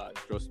is not bad.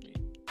 Trust me,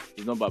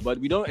 it's not bad. But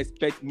we don't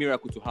expect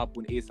miracle to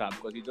happen ASAP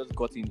because he just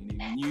got in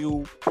a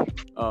new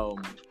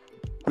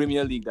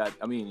Premier League that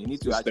he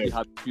needs to actually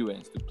have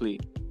experience to play.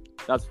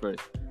 That's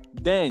first.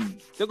 Then,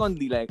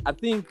 secondly, I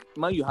think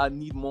Man U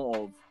need more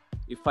of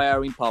a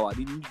firing power.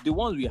 The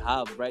ones we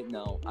have right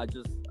now are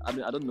just, I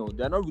don't know.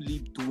 They're not really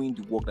doing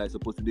the work they're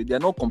supposed to do. They're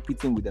not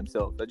competing with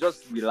themselves. They're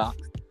just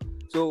relaxed.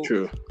 So,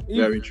 true.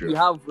 Very true. We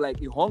have a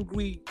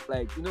hungry,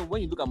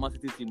 when you look at Man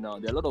City team now,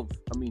 there are a lot of,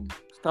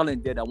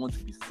 talent there that want to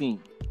be seen.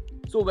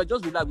 So we're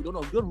just relaxed. We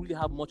don't really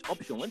have much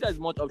option. When there's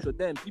much option,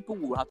 then people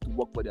will have to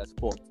work for their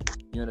spot.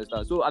 You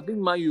understand? So I think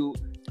Man U,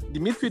 the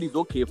midfield is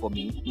okay for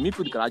me. The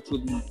midfield can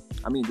actually,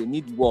 they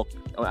need work.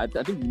 I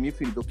think the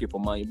midfield is okay for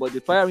Man U, but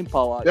the firing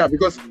power,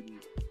 because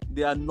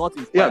they are not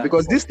inspired. Yeah,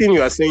 because this thing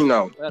you are saying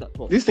now,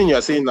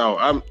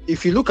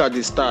 if you look at the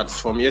stats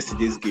from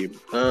yesterday's game,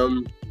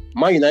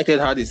 Man United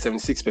had a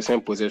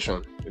 76%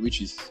 possession,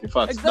 which is, in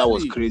fact, that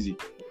was crazy.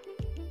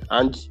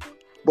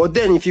 But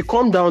then if you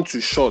come down to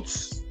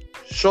shots,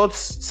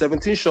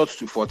 17 shots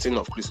to 14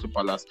 of Crystal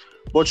Palace,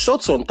 but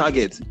shots on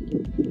target,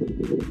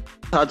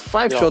 had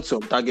 5 shots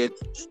on target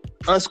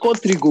and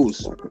scored 3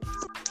 goals.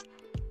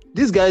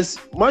 These guys,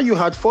 Man U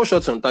had 4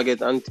 shots on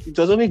target, and it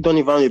was only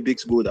Donovan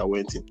Ebuka's goal that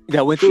went in.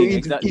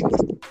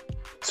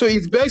 So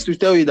it begs to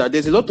tell you that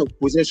there's a lot of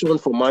possession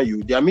for Man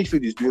U. Their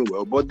midfield is doing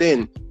well, but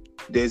then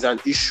there's an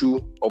issue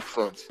up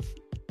front.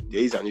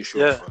 There is an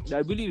issue up front. I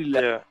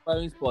really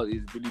firing spot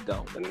is really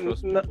down.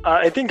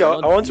 I think I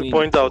want to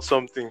point out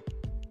something.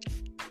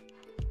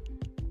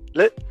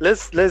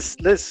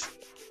 let's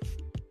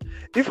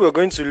if we're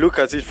going to look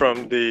at it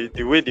from the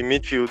way the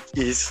midfield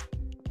is.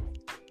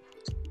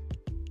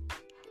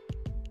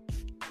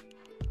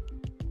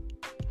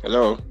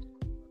 Hello.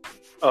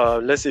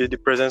 Let's say the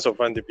presence of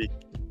Van de Beek.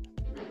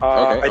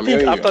 Okay, I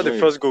think after the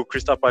first goal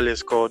Crystal Palace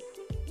scored.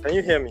 Can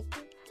you hear me?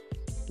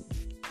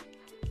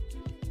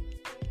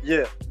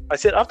 Yeah, I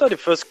said after the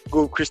first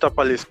goal Crystal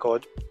Palace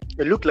scored,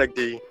 it looked like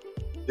the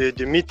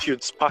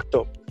midfield sparked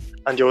up,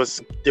 and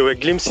there were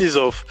glimpses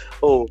of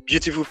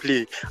beautiful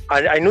play.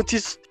 And I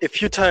noticed a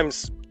few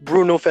times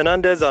Bruno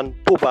Fernandes and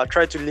Pogba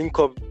tried to link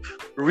up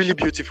really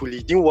beautifully.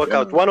 It didn't work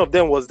out. One of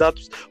them was that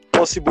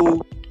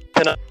possible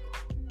penalty.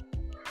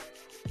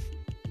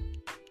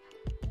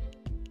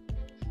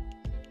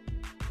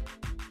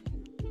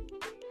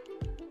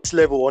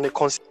 Level on a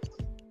consistent.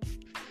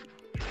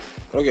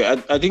 Okay,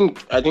 I think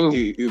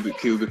he'll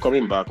be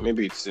coming back.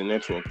 Maybe it's the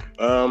network.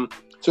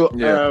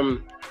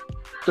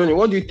 Tony,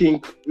 what do you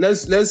think?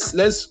 Let's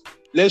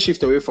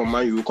shift away from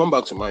Man U. We'll come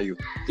back to Man U.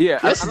 Yeah,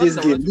 yesterday's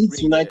game,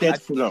 Leeds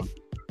United, Fulham.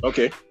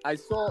 Okay. I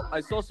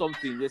saw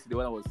something yesterday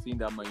when I was seeing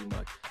that Man U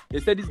match. They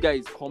said this guy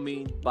is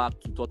coming back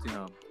to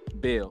Tottenham.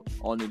 Bale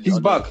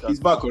He's back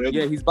already.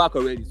 Yeah, he's back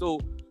already.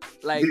 So,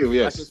 like, Bale,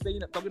 yes. as you're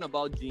saying, talking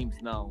about James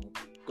now,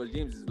 because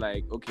James is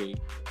like, okay,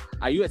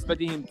 are you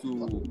expecting him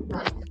to?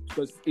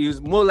 Because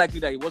it's more likely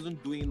that he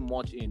wasn't doing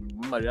much in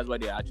Real Madrid. That's why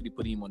they're actually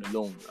putting him on a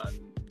loan. And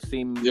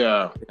same.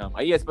 Yeah.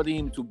 Are you expecting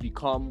him to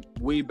become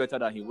way better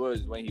than he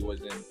was when he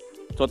was in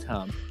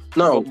Tottenham?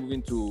 No.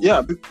 Moving to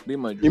Real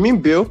Madrid. You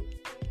mean Bale?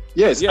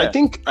 Yes. Yeah. I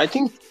think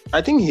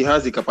he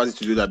has the capacity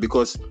to do that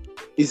because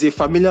he's a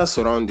familiar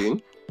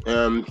surrounding.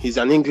 He's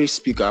an English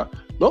speaker.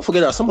 Don't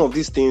forget that some of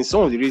these things,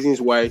 some of the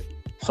reasons why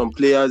some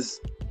players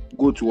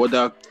go to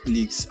other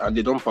leagues and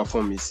they don't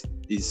perform is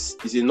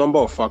a number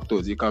of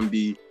factors. It can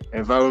be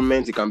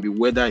environment, it can be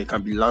weather, it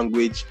can be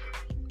language.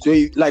 So,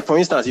 like for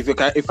instance,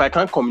 if I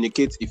can't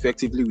communicate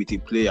effectively with a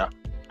player,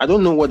 I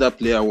don't know what that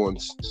player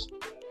wants.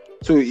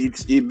 So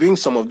it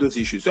brings some of those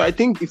issues. So I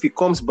think if he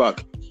comes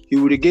back, he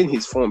will regain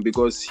his form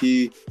because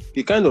he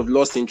kind of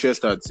lost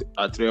interest at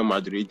Real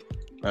Madrid,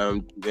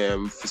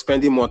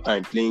 spending more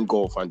time playing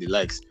golf and the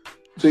likes.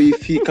 So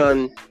if he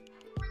can,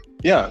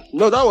 that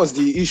was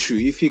the issue.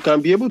 If he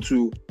can be able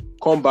to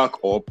come back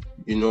up,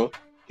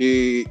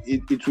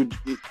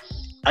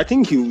 I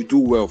think he will do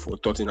well for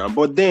Tottenham.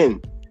 But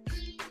then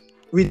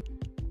with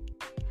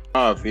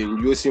in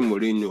Jose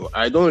Mourinho,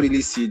 I don't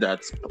really see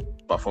that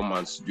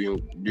performance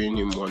doing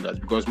him wonders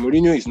because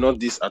Mourinho is not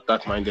this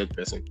attack-minded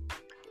person,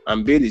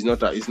 and Bale is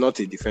not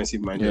a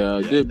defensive-minded.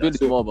 Yeah, Bale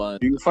is more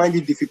about. You find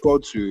it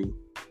difficult to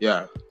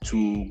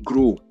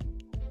grow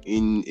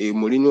in a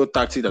Mourinho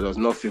tactic that does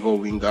not favor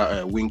wing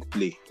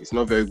play. It's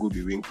not very good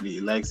with wing play.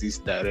 He likes this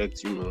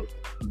direct,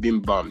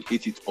 bim bam,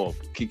 hit it up,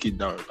 kick it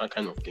down, that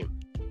kind of game.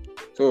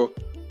 So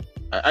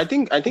I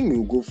think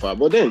we'll go far.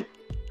 But then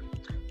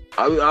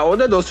I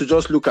wanted us to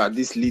just look at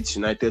this Leeds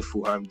United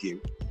Fulham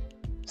game.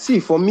 See,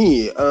 for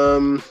me,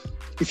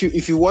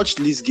 if you watched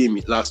Leeds game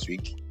last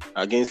week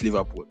against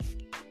Liverpool,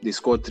 they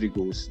scored 3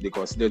 goals. They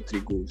conceded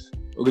 3 goals.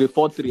 Okay,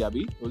 4-3,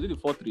 Abi? Was it the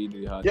 4-3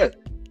 they had?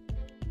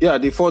 Yeah,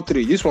 the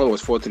 4-3. This one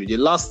was 4-3. The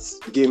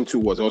last game too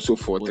was also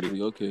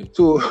 4-3. Okay.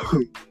 So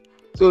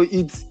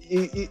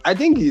I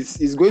think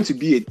it's going to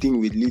be a thing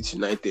with Leeds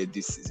United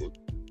this season.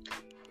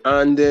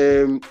 And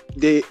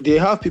they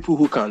have people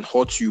who can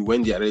hurt you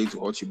when they are ready to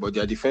hurt you, but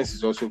their defense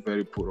is also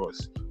very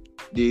porous.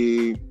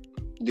 They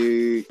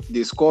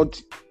scored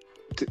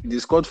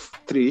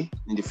 3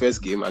 in the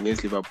first game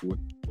against Liverpool,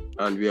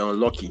 and we are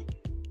unlucky.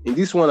 In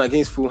this one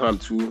against Fulham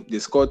too, they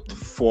scored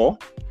 4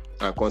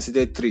 and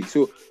considered 3.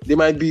 So they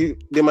might be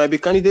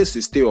candidates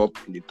to stay up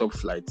in the top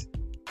flight.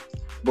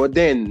 But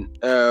then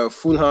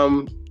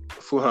Fulham,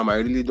 I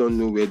really don't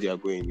know where they are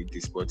going with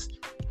this, but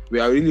we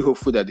are really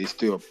hopeful that they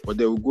stay up, but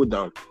they will go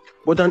down.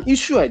 But an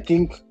issue I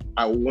think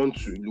I want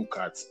to look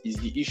at is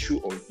the issue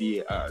of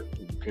VAR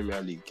in the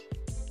Premier League.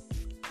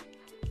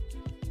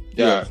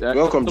 Yeah,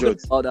 welcome,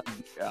 George. There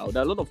are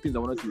a lot of things I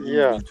wanted to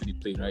bring into the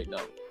play right now.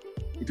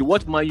 If you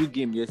watch Man U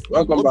game yesterday,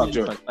 welcome back,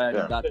 George.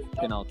 That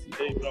penalty.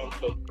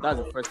 That's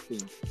the first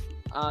thing.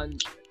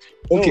 And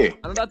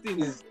another thing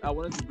is I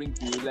wanted to bring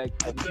to you, like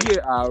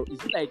VAR, is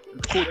it like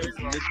the coach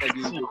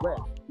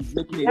is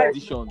making a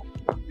decision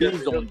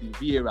based on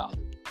the VAR,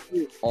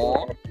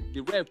 or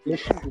the ref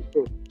is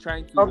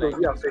trying to like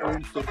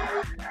explain something?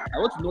 I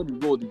want to know the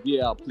role the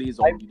VAR plays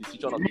on the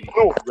decision of the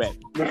ref.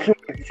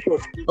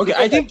 Okay,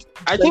 I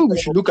think we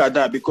should look at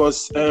that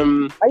because I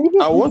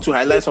want to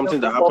highlight something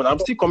that happened. I'm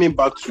still coming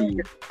back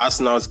to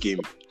Arsenal's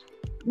game,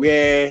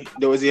 where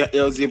there was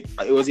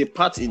a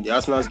part in the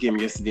Arsenal's game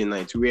yesterday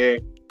night where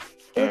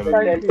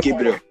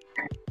Gabriel,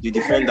 the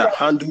defender,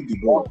 handled the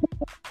ball.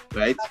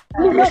 Right?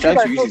 He was trying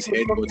to use his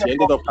head, but he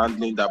ended up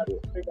handling that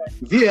ball.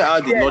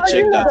 VAR did not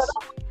check that.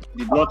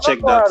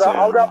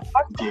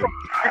 Game.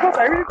 Because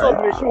I really thought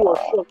the machine was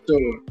short. So,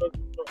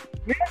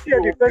 let's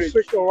hear the first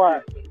question.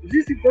 Why? This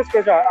is the first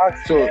question I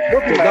asked. So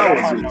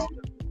that was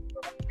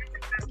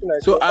it.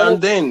 So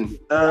and then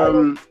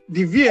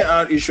the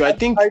VAR issue, I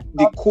think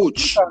the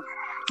coach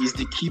is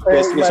the key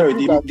person. Sorry,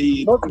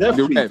 the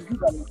referee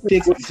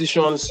takes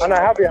decisions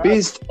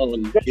based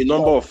on a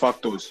number of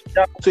factors.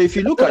 So if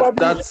you look at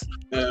that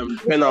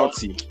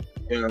penalty,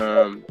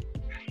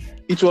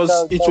 it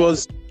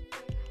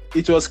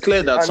was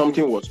clear that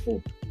something was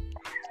up,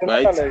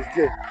 right?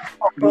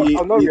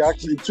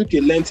 It took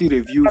a lengthy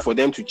review for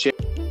them to check.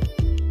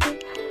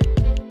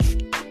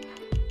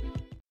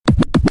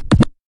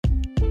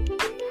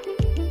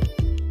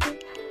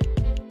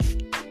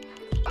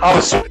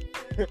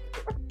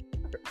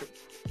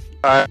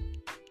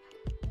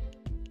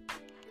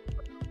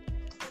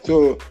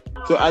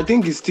 So I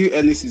think it's still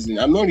early season.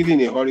 I'm not really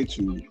in a hurry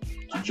to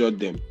judge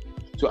them.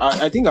 So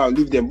I think I'll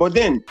leave them. But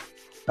then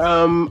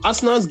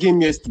Arsenal's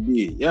game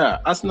yesterday,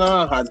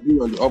 Arsenal has been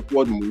on the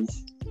upward move.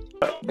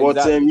 But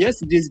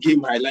yesterday's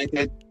game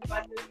highlighted.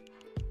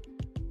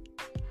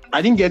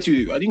 I didn't get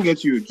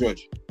you,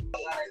 George.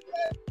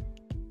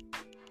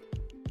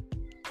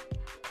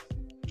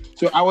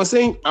 So I was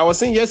saying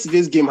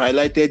yesterday's game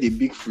highlighted a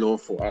big flaw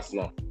for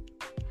Arsenal.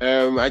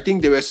 I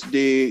think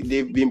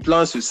they've been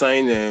plans to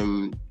sign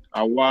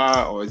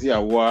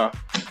Awa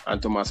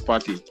and Thomas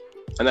Partey.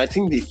 And I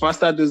think the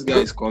faster those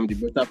guys come, the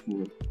better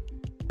for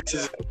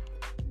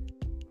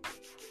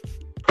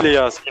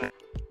players.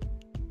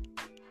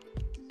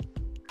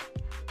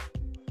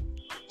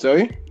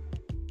 Sorry?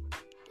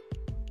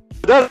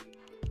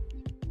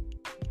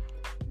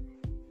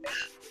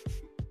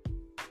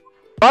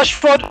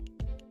 Rashford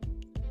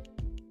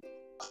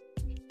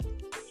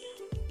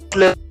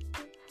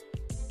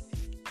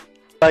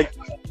like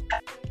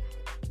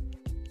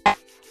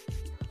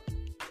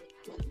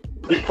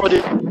for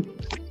the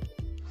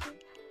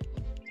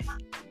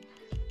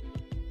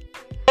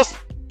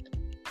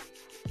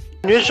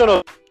continuation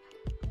of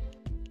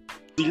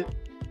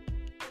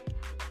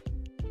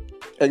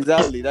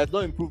exactly. There's no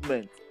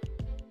improvement.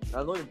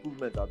 There's no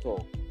improvement at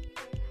all.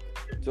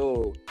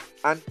 So,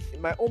 and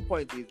my own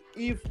point is,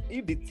 if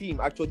the team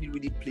actually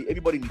really played,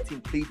 everybody in the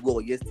team played well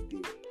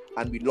yesterday,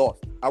 and we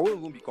lost, I wouldn't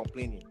even be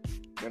complaining.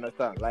 You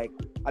understand? Like,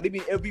 I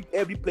think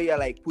every player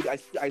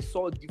I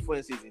saw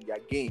differences in their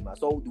game. I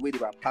saw the way they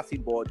were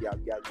passing ball, they are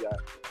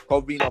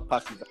covering up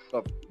passes and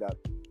stuff like that.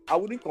 I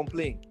wouldn't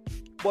complain,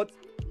 but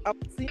I'm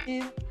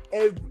seeing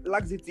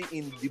laxity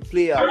in the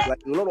players,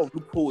 like a lot of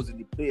loopholes in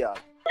the players.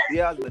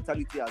 Their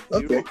mentality as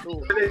zero.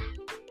 So,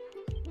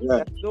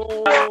 there's no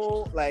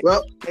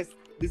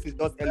this is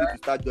not early to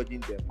start judging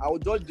them. I will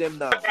judge them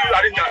now.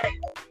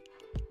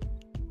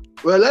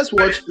 Well, let's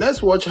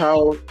watch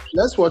how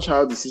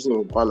the season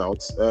will pan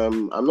out.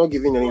 I'm not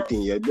giving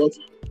anything yet, but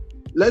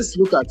let's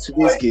look at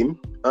today's game.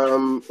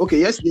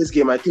 Yesterday's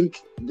game. I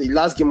think the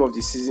last game of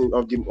the season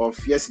of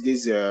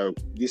yesterday's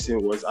this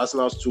thing was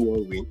Arsenal's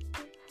 2-1 win.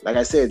 Like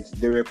I said,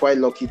 they were quite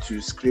lucky to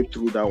scrape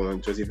through that one.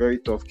 It was a very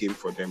tough game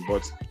for them,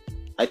 but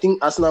I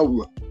think Arsenal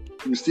will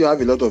still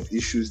have a lot of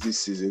issues this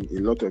season. A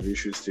lot of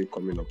issues still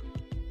coming up.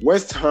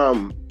 West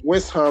Ham.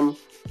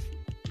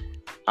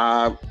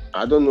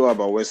 I don't know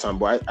about West Ham,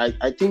 but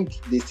I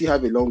think they still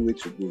have a long way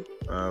to go.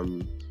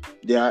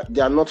 They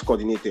are not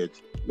coordinated.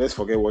 Let's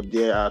forget what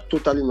they are.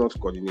 Totally not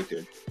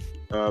coordinated.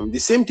 The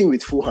same thing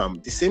with Fulham.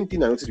 The same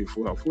thing I noticed with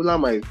Fulham.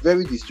 Fulham are a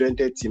very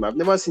disjointed team. I've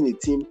never seen a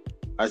team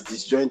as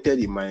disjointed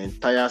in my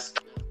entire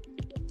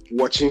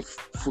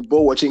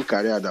football watching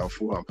career than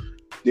Fulham.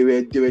 They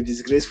were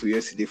disgraceful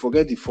yesterday.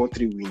 Forget the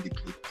 4-3 win they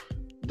played.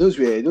 Those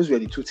were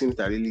the two teams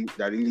that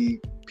really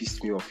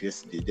pissed me off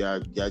yesterday.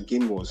 Their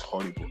game was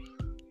horrible.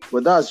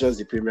 But that's just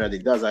the Premier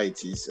League. That's how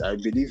it is. I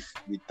believe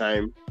with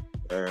time,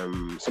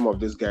 some of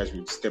those guys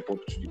will step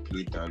up to the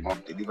plate and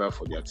deliver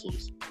for their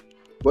teams.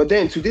 But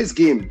then today's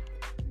game,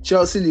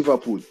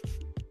 Chelsea-Liverpool.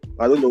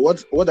 I don't know.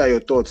 What are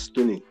your thoughts,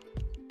 Tony?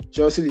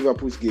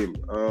 Chelsea-Liverpool's game.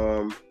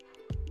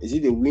 Is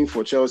it a win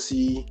for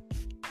Chelsea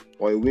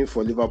or a win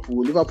for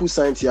Liverpool? Liverpool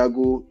signed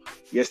Thiago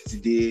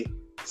yesterday,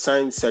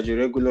 signed Sergio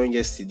Reguilon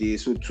yesterday.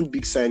 So 2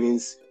 big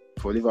signings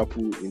for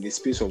Liverpool in the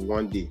space of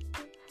one day.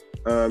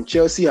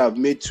 Chelsea have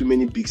made too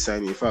many big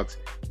signings. In fact,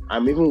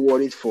 I'm even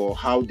worried for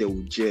how they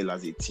will gel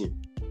as a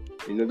team.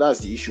 You know, that's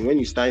the issue. When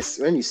you sign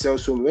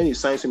so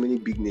many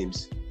big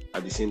names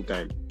at the same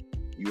time,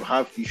 you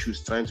have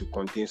issues trying to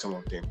contain some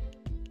of them,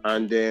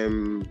 and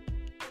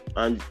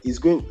it's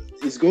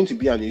going to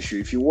be an issue.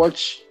 If you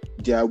watch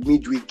their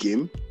midweek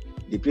game,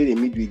 they played a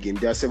midweek game.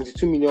 They are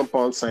 £72 million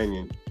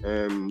signing.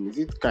 Is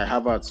it Kai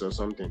Havertz or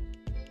something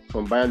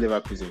from Bayern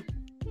Leverkusen?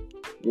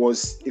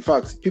 In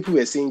fact, people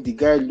were saying the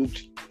guy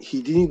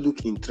didn't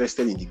look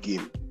interested in the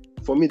game.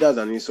 For me, that's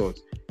an insult.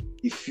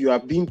 If you are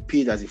being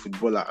paid as a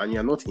footballer and you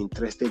are not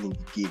interested in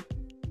the game,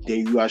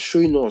 then you are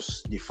showing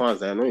us, the fans,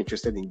 that are not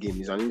interested in the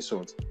game. Is an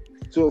insult.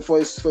 So for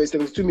a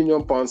 £72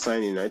 million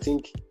signing, I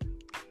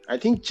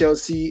think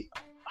Chelsea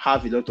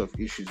have a lot of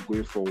issues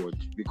going forward,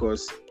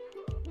 because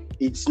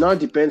it now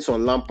depends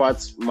on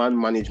Lampard's man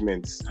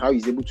management, how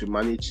he's able to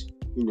manage,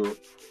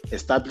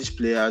 established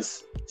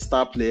players,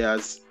 star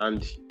players,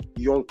 and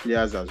young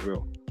players as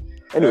well.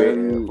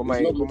 Anyway, for my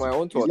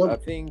own thought, I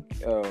think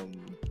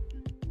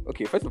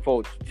Okay, first of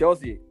all,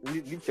 Chelsea,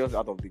 leave Chelsea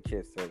out of the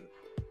chess.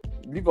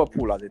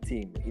 Liverpool as a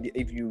team,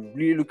 if you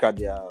really look at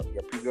their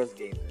previous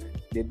games,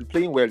 they've been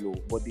playing well, though,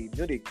 but they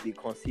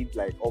concede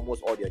like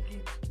almost all their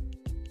games.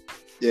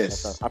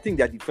 Yes. I think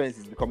their defense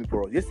is becoming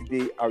porous.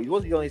 Yesterday, it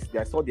wasn't yesterday.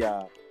 I saw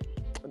their.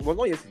 It was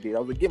not yesterday.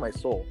 That was a game I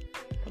saw.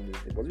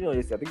 It wasn't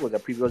yesterday. I think it was their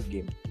previous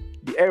game.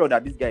 The error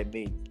that this guy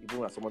made,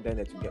 even as someone there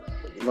to get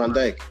Van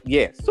Dijk.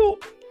 Yeah. So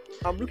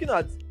I'm looking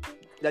at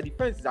their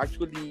defense is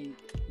actually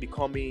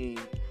becoming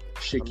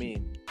Shaky. I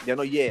mean, they're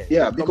not yet.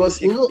 Yeah, because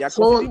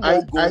someone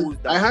I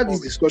had this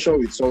discussion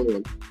with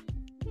someone.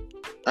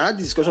 I had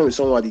this discussion with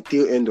someone at the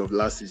tail end of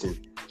last season.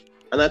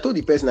 And I told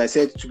the person, I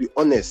said, to be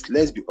honest,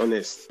 let's be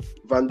honest,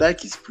 Van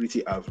Dijk is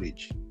pretty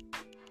average.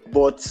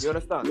 But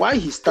why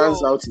he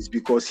stands out is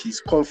because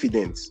he's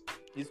confident.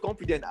 He's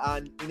confident,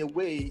 and in a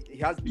way, he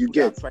has people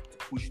that trying to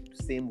push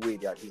the same way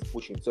that he's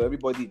pushing. So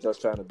everybody is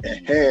just trying to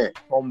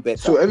become better.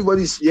 So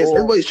everybody's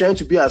trying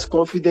to be as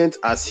confident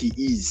as he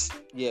is.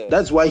 Yeah,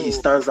 that's why he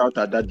stands out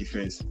at that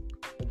defense.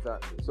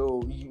 Exactly.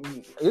 So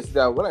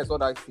yesterday, when I saw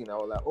that scene, I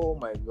was like, oh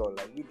my god,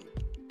 like really.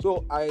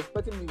 So I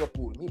expected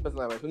Liverpool. Me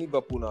personally, I'm expecting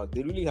Liverpool now.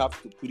 They really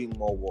have to put in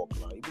more work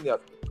now. Even they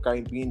are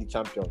kind of being the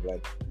champions,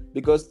 like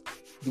because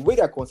the way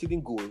they're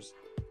conceding goals.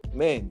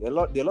 Man, there's a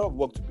lot of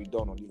work to be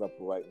done on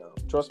Liverpool right now.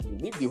 Trust me,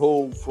 leave the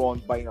whole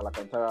front buying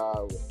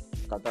Alcantara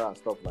and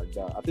stuff like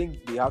that. I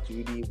think they have to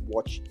really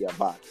watch their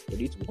backs. They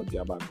need to watch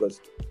their back because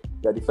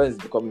their defense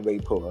is becoming very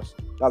porous.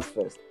 That's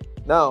first.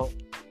 Now,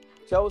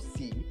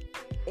 Chelsea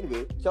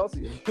generally is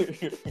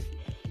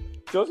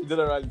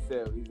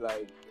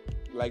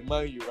like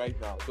Man U right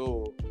now.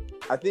 So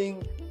I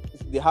think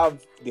they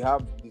have the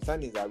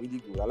signings are really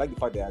good. I like the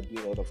fact they are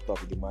doing a lot of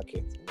stuff in the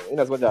market. In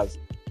as much as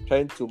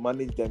trying to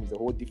manage them is a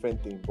whole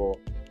different thing, but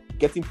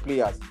getting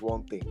players is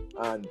one thing.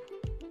 And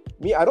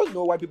me, I don't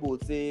know why people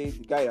would say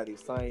the guy that they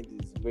signed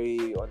is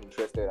very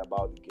uninterested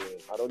about the game.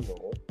 I don't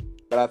know.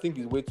 But I think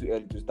it's way too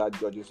early to start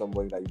judging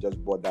somebody that you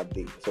just bought that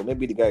day. So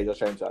maybe the guy is just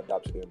trying to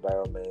adapt to the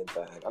environment.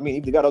 And, I mean,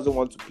 if the guy doesn't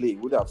want to play, he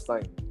would have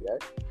signed,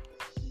 right?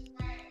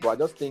 But I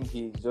just think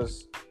he's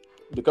just,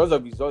 because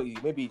of his,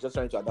 maybe he's just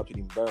trying to adapt to the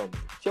environment.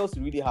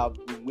 Chelsea really have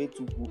way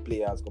too good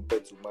players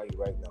compared to Man U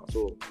right now.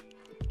 So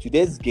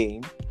today's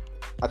game,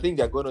 I think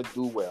they're going to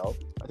do well.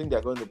 I think they're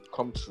going to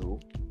come through.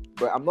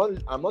 But I'm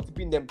not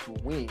tipping them to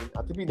win.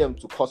 I'm tipping them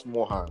to cause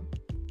more harm.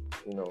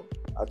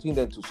 I'm tipping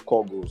them to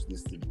score goals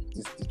this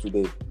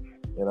today.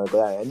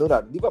 But I know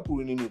that Liverpool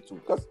really need to,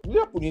 because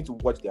Liverpool need to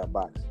watch their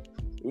backs.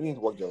 They really need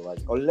to watch their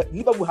backs.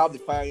 Liverpool have the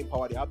firing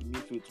power. They have the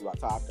midfield to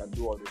attack and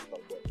do all this stuff.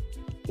 But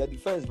their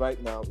defense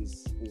right now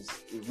is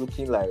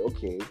looking like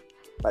okay,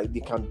 like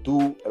they can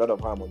do a lot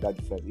of harm on that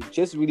defense. If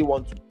Chelsea really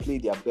want to play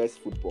their best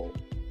football,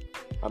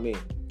 I mean,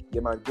 they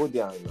might go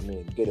there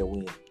and get a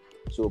win.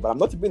 So, but I'm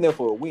not tipping them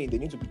for a win. They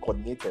need to be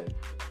coordinated.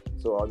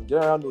 So, on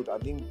general note, I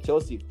think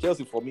Chelsea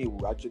for me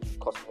will actually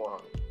cost more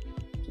harm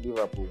to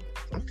Liverpool.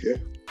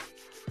 Okay.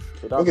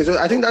 So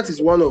I think that is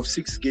one of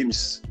 6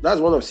 games. That's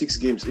one of 6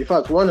 games. In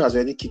fact, one has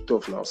already kicked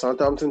off now.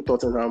 Southampton,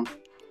 Tottenham,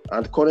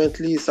 and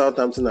currently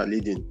Southampton are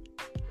leading.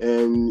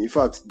 In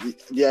fact,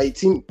 they are a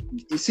team.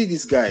 You see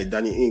this guy,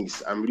 Danny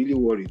Ings. I'm really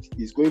worried.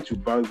 He's going to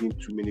bang in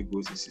too many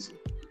goals this season.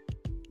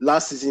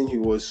 Last season, he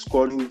was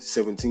scoring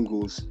 17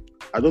 goals.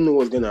 I don't know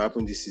what's going to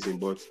happen this season,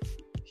 but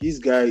his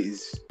guy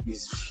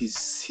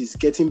he's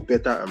getting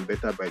better and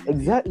better by the day.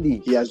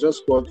 Exactly. He has just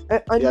scored.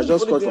 He has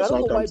just scored for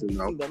Southampton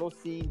now. They're not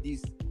seeing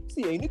this.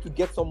 See, you need to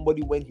get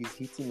somebody when he's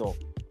heating up,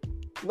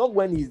 not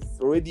when he's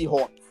already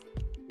hot.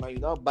 Now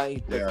you're not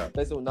buying the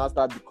person will now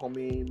start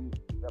becoming,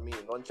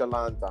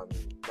 nonchalant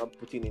and not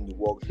putting in the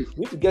work. You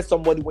need to get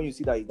somebody when you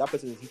see that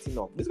person is heating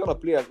up. This kind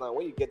of players now,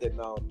 when you get them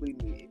now,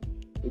 putting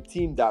a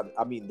team that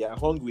they're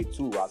hungry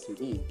too as he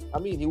is.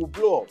 He will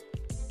blow up.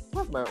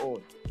 That's my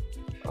own.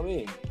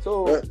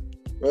 So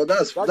well,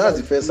 that's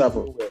the first half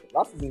of.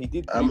 Last season he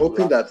did. I'm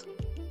hoping that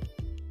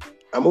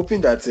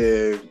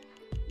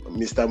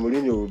Mr.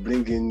 Mourinho will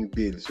bring in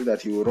Bill so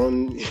that he will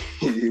run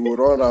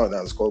around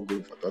and score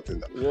goals for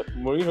Tottenham. Yeah,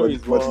 Mourinho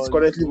is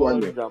currently one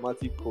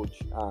dramatic coach,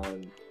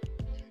 and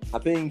I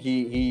think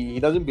he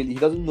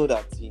doesn't know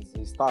that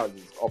his style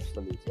is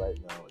obsolete right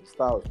now. His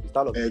style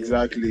of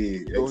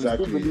exactly.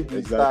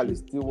 His style is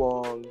still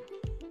one.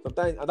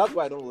 Sometimes, and that's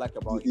what I don't like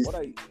about him.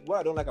 What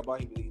I don't like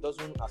about him is he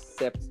doesn't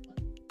accept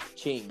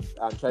change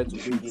and try to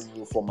bring in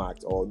new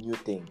formats or new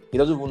thing. He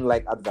doesn't even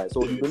like advice.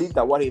 So he believes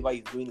that whatever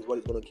he's doing is what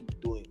he's going to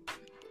keep doing.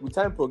 With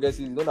time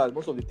progresses, you know that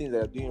most of the things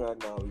that they're doing right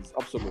now is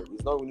obsolete.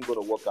 It's not really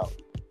going to work out.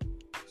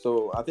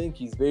 So I think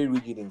he's very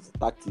rigid in his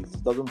tactics.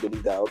 He doesn't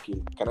believe that,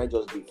 okay, can I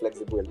just be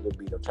flexible a little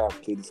bit or try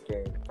and play this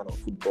kind of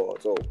football?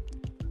 So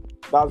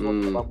that's what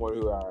about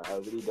Mourinho I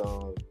really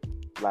don't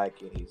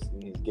like in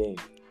his game.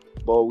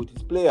 But with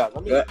his players,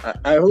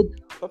 I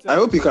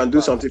hope he can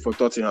do something for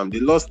Tottenham. They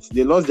lost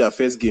their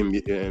first game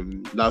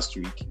last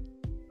week,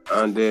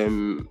 and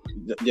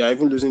they are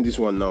even losing this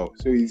one now.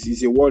 So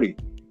it's a worry.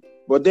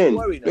 But then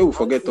they will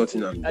forget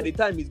Tottenham. At the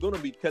time, he's going to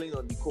be telling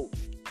on the coach.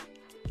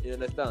 You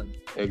understand?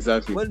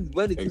 Exactly. When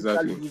they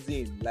start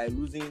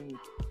losing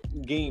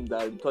game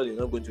that because they're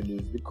not going to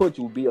lose, the coach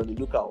will be on the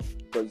lookout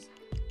because,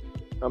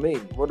 I mean,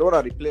 what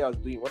are the players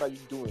doing? What are you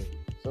doing?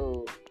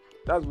 So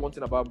that's one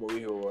thing about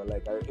Mourinho.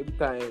 Like every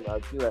time I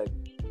feel like,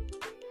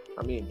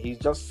 I mean, he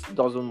just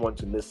doesn't want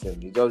to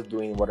listen. He's just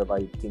doing whatever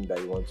he thinks that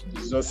he wants to do.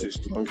 It's just a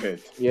strong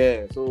head.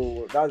 Yeah.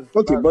 So that's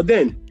Okay, but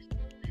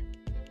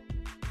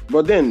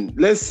then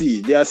let's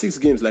see. There are 6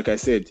 games, like I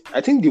said.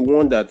 I think the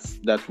one that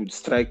would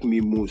strike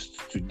me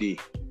most today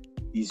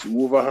is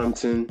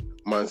Wolverhampton,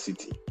 Man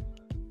City.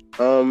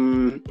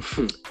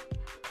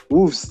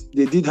 Wolves,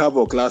 they did have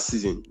a class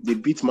season. They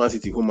beat Man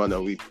City home and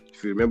away.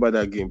 If you remember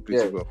that game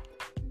pretty well.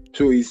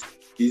 So is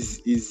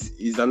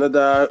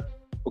another.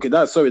 Okay,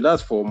 that's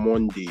for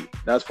Monday.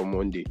 That's for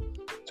Monday.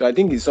 So I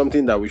think it's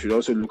something that we should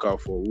also look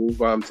out for.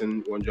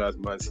 Wolverhampton, Wanderers,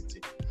 Man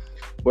City.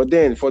 But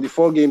then for the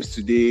 4 games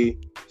today,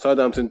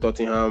 Southampton,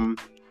 Tottenham,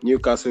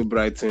 Newcastle,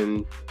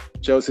 Brighton,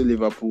 Chelsea,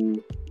 Liverpool,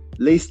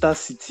 Leicester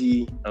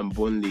City, and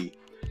Burnley.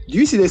 Do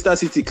you see Leicester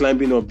City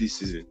climbing up this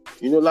season?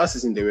 You know, last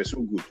season they were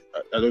so good.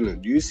 I don't know.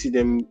 Do you see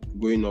them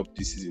going up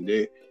this season?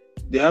 They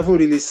haven't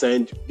really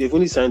signed. They've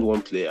only signed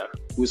one player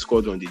who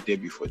scored on the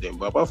debut for them.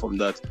 But apart from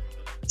that,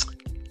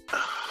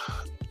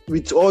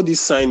 with all these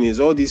signings,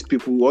 all these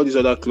people, all these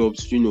other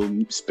clubs, you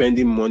know,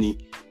 spending money,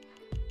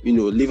 you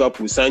know,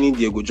 Liverpool signing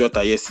Diego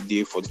Jota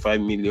yesterday,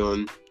 45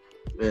 million,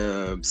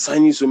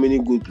 signing so many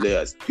good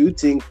players. Do you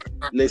think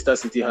Leicester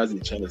City has a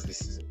chance this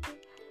season?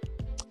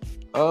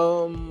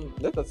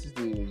 Leicester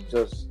City is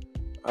just,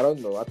 I don't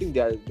know. I think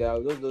they are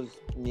those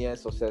near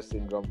success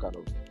syndrome kind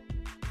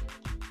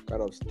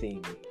of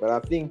thing. But I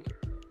think,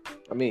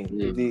 I mean,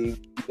 they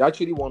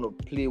actually want to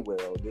play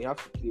well. They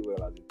have to play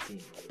well as a team.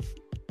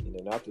 You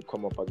know, they have to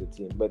come up as a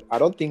team. But I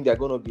don't think they're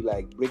going to be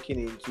like breaking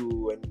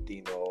into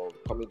anything or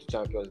coming to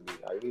Champions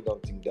League. I really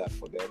don't think that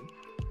for them.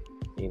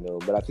 You know,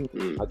 but I think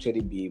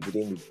actually be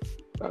within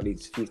the at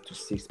least 5th to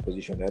 6th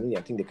position.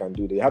 I think they can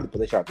do. They have the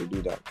potential to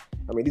do that.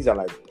 I mean, these are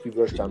like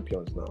previous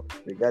champions now,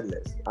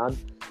 regardless. And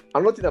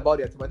nothing about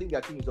their team. I think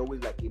their team is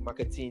always like a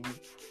marketing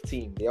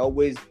team. They're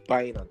always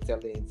buying and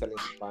selling and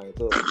buying.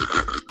 So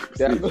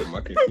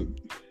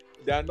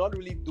they are not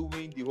really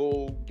doing the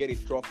whole get a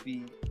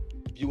trophy,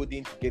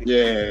 building to get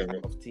a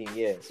kind of team.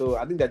 Yeah. So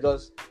I think they're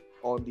just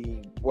on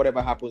the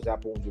whatever happens.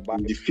 You buy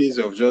the phase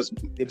of just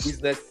the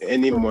business,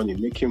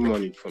 making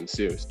money from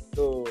sales.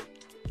 So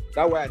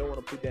that way, I don't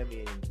want to put them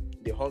in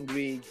the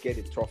hungry get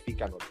a trophy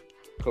kind of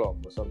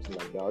club or something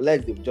like that,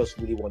 unless they just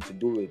really want to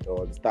do it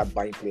or start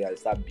buying players,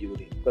 start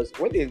building. Because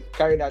when they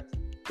carry that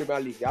Premier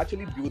League, they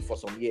actually build for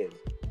some years.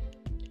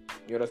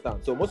 You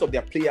understand? So most of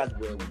their players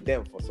were with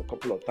them for a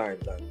couple of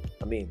times, and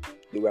I mean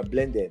they were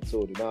blended,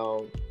 so they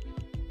now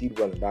did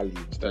well in that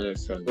league.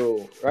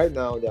 So right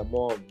now they're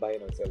more of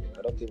buying and selling.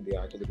 I don't think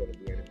they're actually going to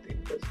do anything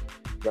because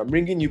they're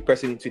bringing new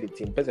person into the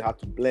team. Person have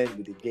to blend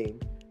with the game,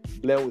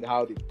 blend with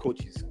how the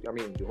coaches, I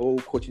mean the whole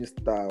coaching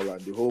style and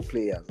the whole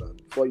players, and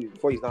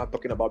before he's now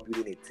talking about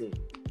building a team.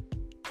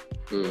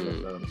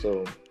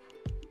 So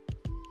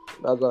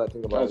that's what I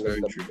think about. That's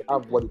very true. They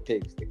have what it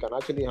takes. They can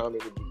actually handle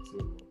a big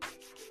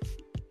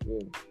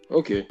team.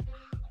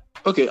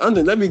 Okay,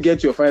 Anton, let me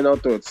get your final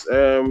thoughts.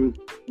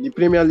 The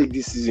Premier League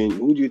this season,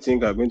 who do you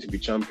think are going to be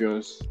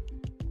champions?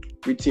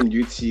 Which team do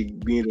you see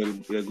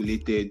being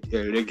relegated?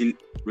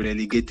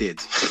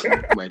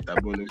 My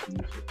taboo.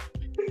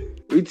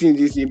 Which team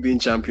do you see being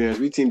champions?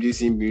 Which team do you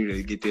see being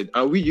relegated?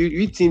 And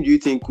which team do you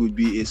think could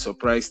be a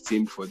surprise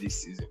team for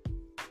this season?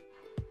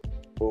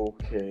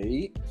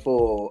 Okay,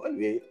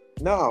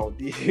 now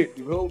the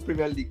whole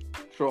Premier League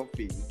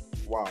trophy.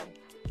 Wow.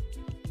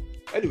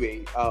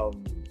 Anyway,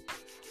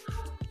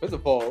 first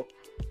of all,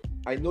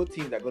 I know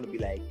teams are going to be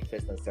like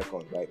first and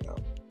second right now.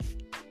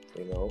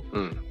 You know,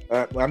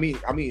 I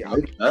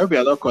hope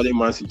you're not calling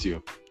Man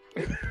City.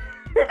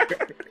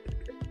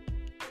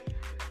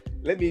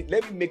 Let me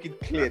make it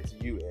clear to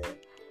you.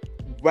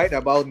 Right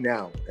about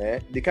now,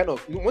 the kind of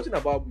one thing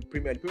about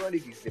Premier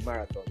League is the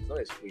marathon. It's not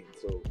a sprint.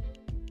 So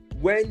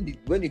when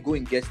you go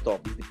and get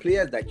stopped, it's the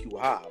players that you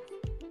have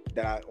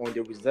that are on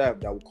the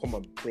reserve that will come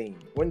and be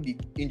playing. When the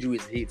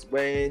injuries hit,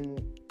 when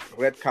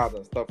red cards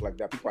and stuff like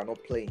that, people are not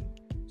playing.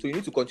 So you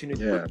need to continue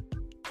to play.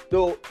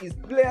 So it's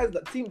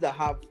teams that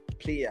have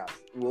players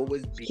will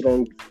always be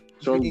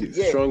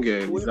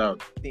stronger reserve.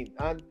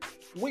 And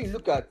when you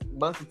look at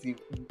Man City,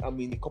 I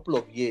mean, a couple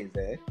of years,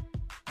 they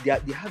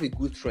have a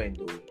good trend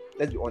though.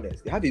 Let's be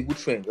honest. They have a good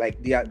trend.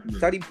 Like they are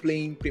starting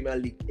playing Premier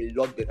League a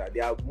lot better.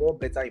 They are more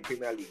better in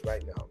Premier League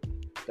right now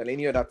than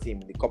any other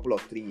team in a couple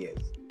of 3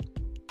 years.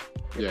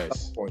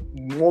 Yes.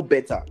 More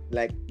better.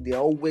 Like they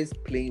are always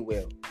playing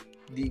well.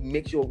 They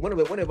make sure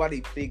whenever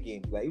they play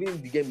games, like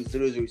even the game is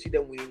 0-0, you see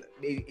them win.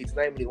 Maybe it's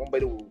 9 minutes, one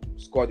will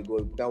score the goal,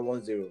 down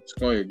 1-0.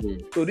 Score a goal.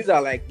 So these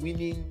are like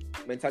winning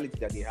mentality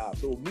that they have.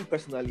 So me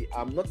personally,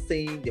 I'm not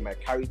saying they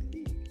might carry the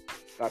league.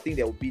 I think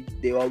they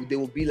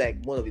will be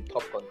like one of the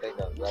top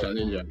contenders. Right?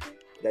 Challenger.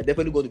 They're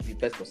definitely going to be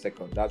first or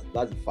second. That's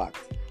a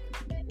fact.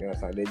 You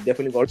understand? They're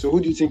definitely going. So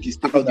who do you think is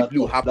taking that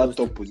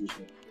top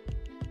position?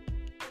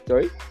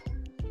 Sorry.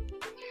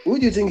 Who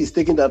do you think is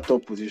taking that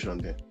top position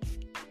then?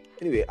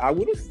 Anyway, I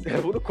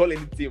wouldn't call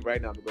any team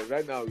right now because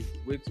right now it's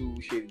way too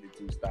shady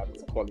to start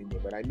calling them.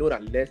 But I know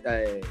that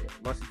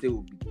Man City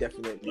will be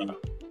definitely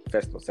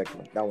first or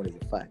second. That one is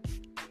a fact.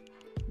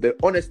 But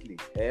honestly,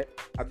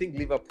 I think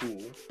Liverpool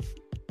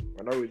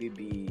will not really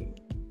be.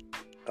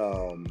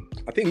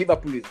 I think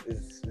Liverpool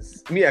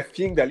is me. I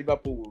think that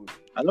Liverpool will.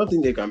 I don't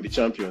think they can be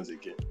champions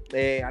again.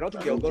 I don't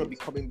think they're going to be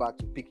coming back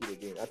to pick it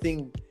again. I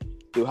think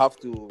they'll have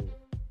to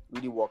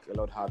really work a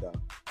lot harder.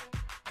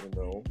 You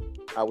know,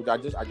 I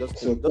just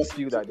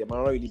feel that they might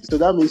not really. So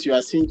that means you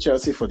are seeing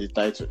Chelsea for the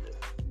title.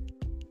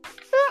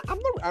 I'm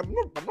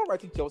not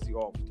writing Chelsea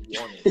off. To be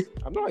honest,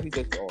 I'm not writing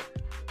Chelsea off.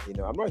 You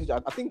know, I'm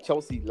not. I think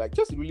Chelsea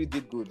really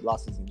did good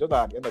last season. Just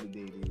that at the end of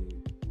the day,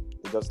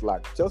 they just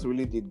lacked. Chelsea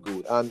really did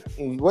good, and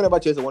whenever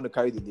Chelsea want to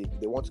carry the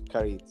league, they want to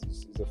carry it.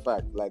 It's a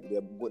fact. Like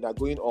they're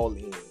going all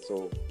in.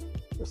 So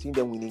you're seeing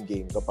them winning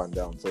games up and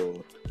down.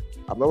 So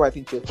I'm not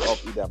writing Chelsea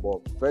off either.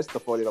 But first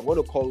of all, if I'm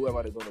going to call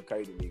whoever is going to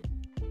carry the league,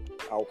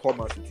 I'll call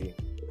Man City.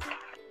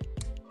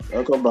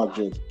 Welcome back,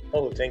 James.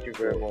 Oh, thank you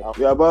very much.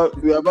 We are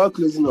about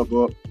closing up.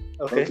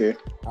 Okay.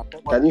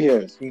 Can you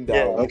hear us?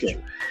 Yeah. Okay.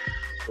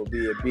 Will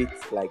be a bit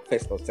like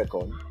first or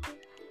second,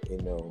 you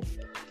know.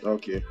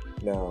 Okay.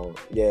 Now,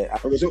 yeah.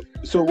 Okay.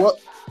 So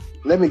what?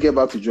 Let me get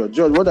back to George.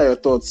 George, what are your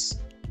thoughts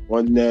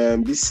on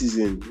this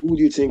season? Who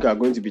do you think are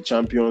going to be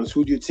champions?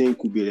 Who do you think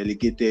could be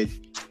relegated?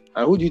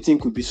 And who do you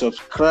think could be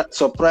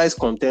surprise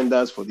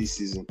contenders for this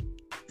season?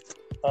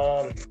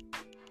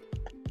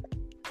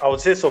 I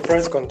would say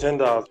surprise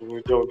contenders.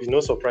 There will be no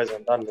surprise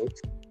on that note,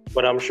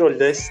 but I'm sure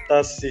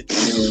Leicester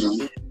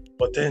City,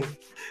 but then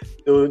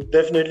they will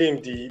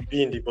definitely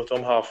be in the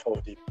bottom half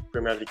of the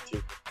Premier League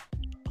team.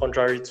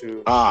 Contrary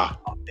to I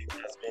think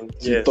has been.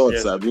 Yes,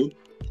 thoughts, Abi?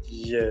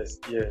 Yes.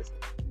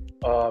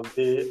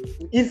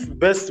 If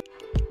best.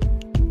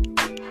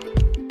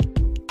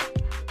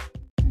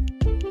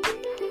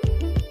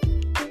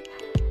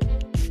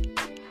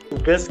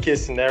 Best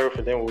case scenario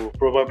for them will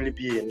probably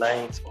be a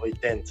 9th or a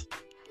 10th,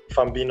 if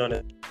I'm being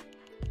honest.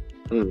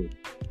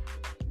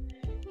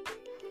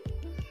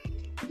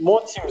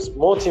 More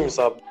teams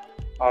are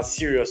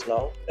serious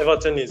now.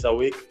 Everton is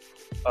awake.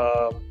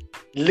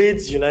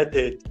 Leeds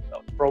United,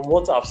 from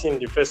what I've seen in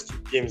the first 2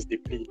 games they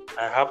played,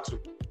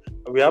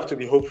 we have to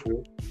be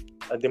hopeful.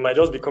 They might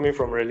just be coming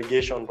from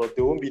relegation, but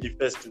they won't be the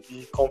first to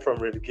come from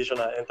relegation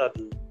and enter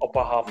the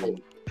upper half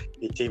of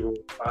the table.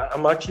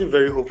 I'm actually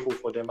very hopeful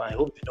for them. I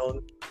hope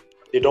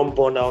they don't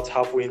burn out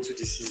halfway into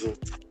the season.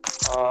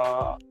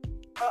 I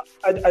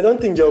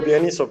don't think there will be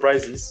any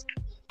surprises.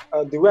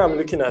 The way I'm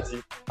looking at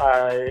it,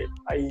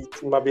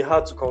 it might be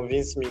hard to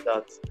convince me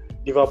that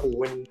Liverpool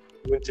won't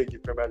take the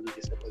Premier League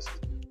this season,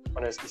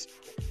 honestly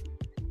speaking.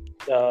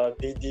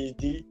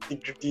 The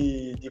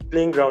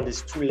playing ground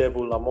is too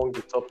level among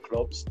the top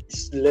clubs.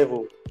 It's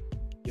level.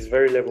 It's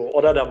very level.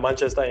 Other than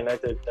Manchester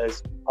United, that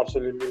is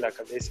absolutely like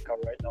a basic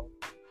right now.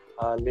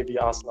 And maybe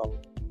Arsenal.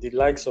 The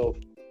likes of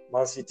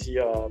Man City,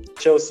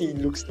 Chelsea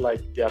looks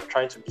like they are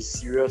trying to be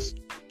serious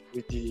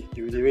with the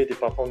way they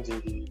performed in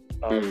the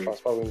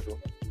transfer window.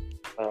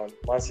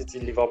 Man City,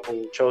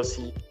 Liverpool,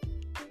 Chelsea.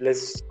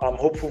 I'm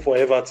hopeful for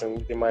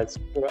Everton. They might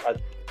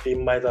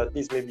at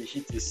least maybe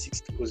hit a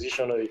 6th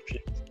position or a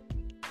 5th.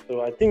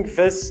 So I think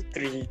first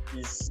 3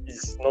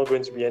 is not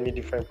going to be any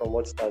different from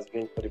what it has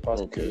been for the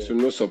past. Okay, so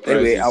no surprises.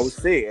 Anyway, I would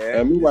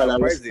say. Meanwhile, I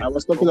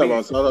was talking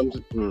about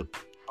Southampton.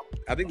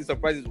 I think the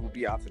surprises will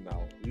be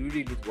Arsenal. We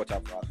really need to watch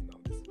out for Arsenal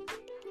this season.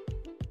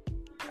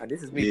 And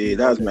this is me. Yeah,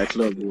 that's my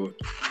club, bro.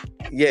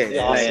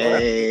 Yeah. Why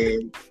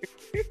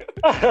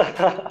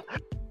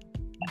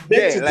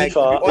is it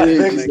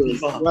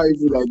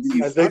like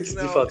this?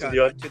 Arsenal can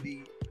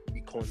actually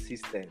be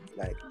consistent,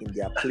 like in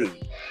their play.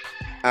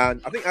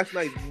 And I think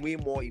Arsenal is way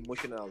more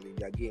emotional in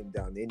their game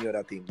than any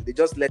other team. They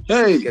just let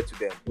it get to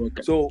them.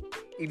 Okay. So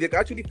if they can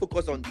actually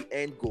focus on the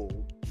end goal,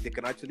 they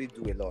can actually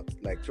do a lot.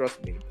 Like,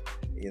 trust me.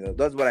 You know,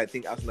 that's what I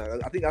think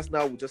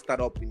Arsenal will just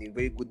start up in a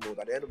very good note.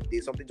 At the end of the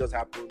day, something just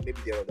happened.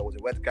 Maybe there was a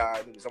red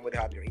card. Maybe somebody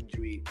had their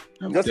injury.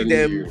 Just see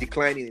them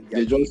declining in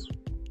their game.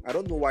 I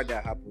don't know why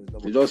that happens.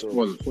 They just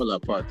fall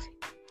apart.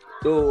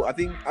 So I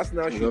think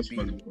Arsenal should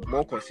be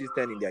more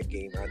consistent in their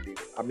game.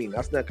 And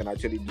Arsenal can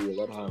actually do a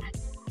lot of harm.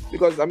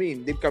 Because,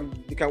 they can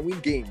win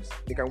games.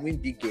 They can win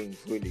big games,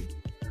 really.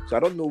 So I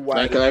don't know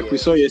why. Like we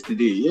saw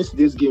yesterday.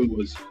 Yesterday's game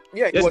was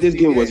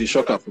a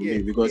shocker for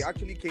me because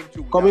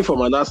coming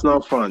from an Arsenal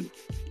fan,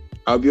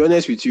 I'll be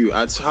honest with you,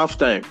 at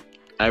halftime,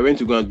 I went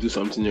to go and do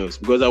something else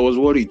because I was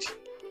worried.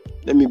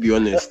 Let me be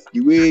honest. The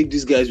way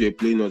these guys were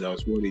playing us, I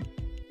was worried.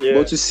 Yeah.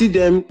 But to see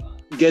them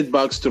get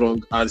back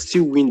strong and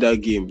still win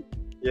that game,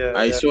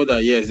 I saw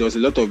that there was a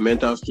lot of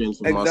mental strength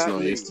from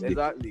Arsenal yesterday.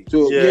 Exactly.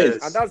 So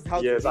and that's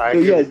how. There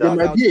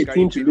might be a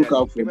team to look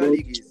out for.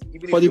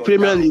 But for the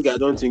Premier League, I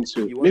don't think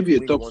so. Maybe a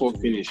top 4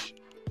 finish.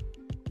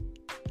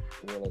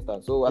 You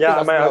understand? So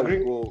I might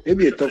agree.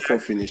 Maybe a top 4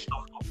 finish.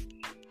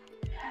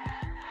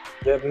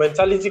 The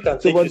mentality can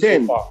take you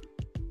so far.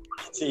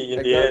 See,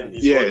 in the end,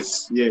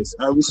 Yes,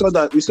 and we saw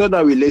that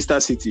with Leicester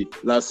City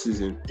last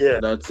season. Yeah.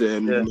 That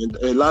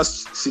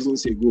last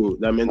seasons ago,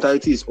 that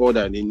mentality is all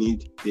that they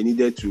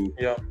needed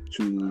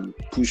to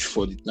push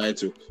for the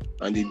title,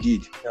 and they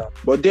did. Yeah.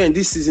 But then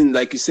this season,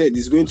 like you said,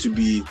 it's going to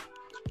be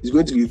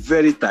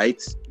very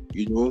tight.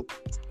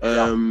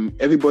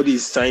 Everybody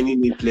is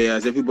signing new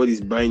players, everybody is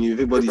buying new,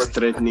 everybody is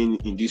threatening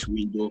in this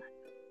window,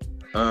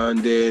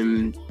 and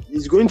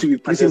it's going to be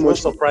pretty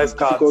much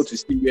difficult to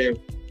see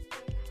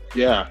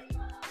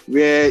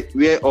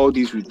where all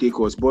this will take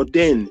us. But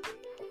then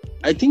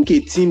I think a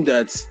team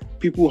that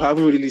people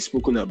haven't really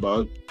spoken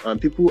about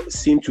and people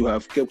seem to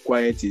have kept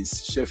quiet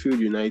is Sheffield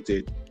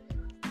United.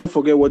 Don't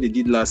forget what they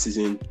did last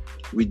season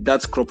with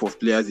that crop of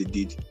players they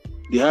did.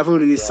 They haven't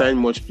really signed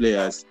much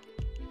players.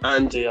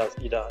 And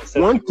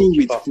one thing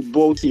with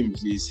football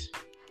teams is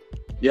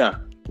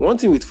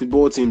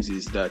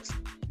that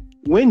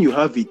when you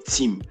have a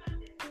team,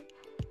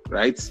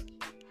 right,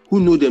 who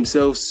know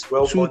themselves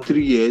 2,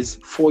 3 years,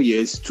 4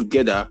 years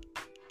together,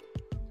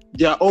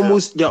 they are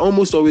almost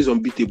always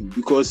unbeatable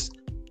because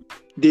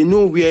they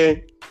know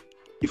where.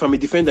 If I'm a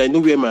defender, I know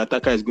where my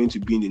attacker is going to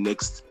be in the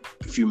next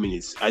few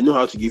minutes. I know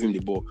how to give him the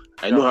ball.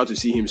 I know how to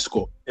see him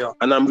score. Yeah.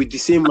 And I'm with the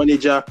same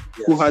manager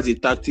who has a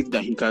tactic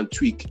that he can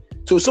tweak.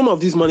 So some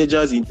of these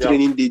managers in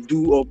training, they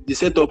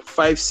set up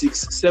 5,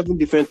 6, 7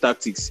 different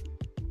tactics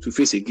to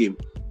face a game.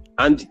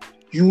 And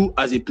you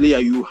as a player,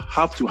 you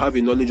have to have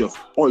a knowledge of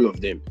all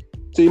of them.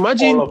 So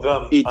imagine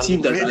a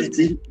team that has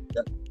been...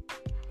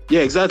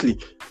 Yeah, exactly.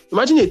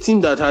 Imagine a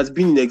team that has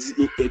been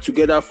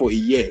together for a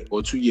year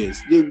or 2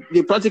 years.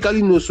 They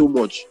practically know so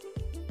much.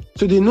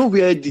 So they know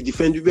where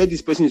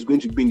this person is going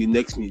to be in the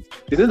next minute.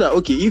 They know that,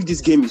 okay, if this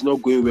game is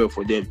not going well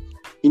for them,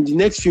 in the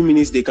next few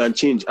minutes they can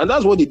change. And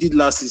that's what they did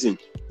last season.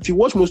 If you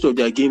watch most of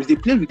their games, they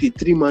played with a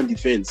 3-man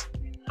defense.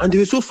 And they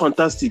were so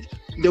fantastic.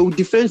 They would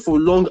defend for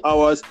long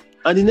hours.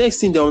 And the next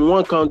thing, they're on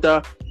one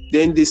counter,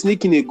 then they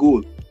sneak in a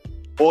goal.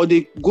 Or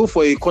they go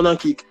for a corner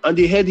kick and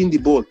they head in the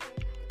ball.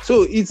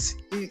 So it's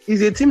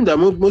a team that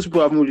most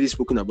people haven't really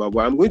spoken about,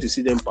 but I'm going to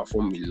see them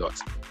perform a lot.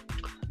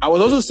 I was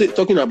also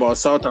talking about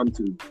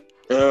Southampton.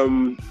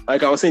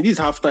 Like I was saying, this is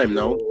halftime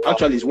now.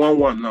 Actually, it's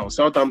 1-1 now.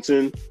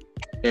 Southampton,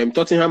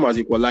 Tottenham has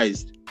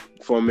equalized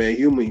from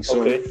Huming.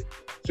 So it's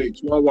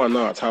 1-1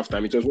 now at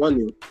halftime. It was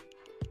 1-0.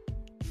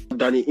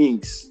 Danny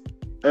Ings.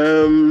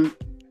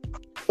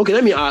 Okay,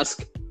 let me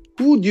ask.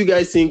 Who do you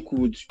guys think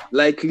would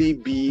likely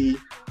be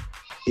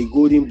a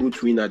Golden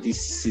Boot winner this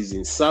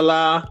season?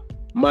 Salah,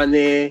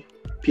 Mane,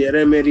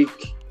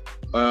 Pierre-Emerick,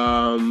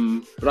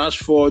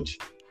 Rashford,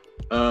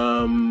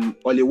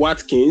 Oli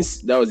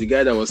Watkins. That was the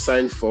guy that was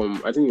signed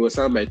from, I think he was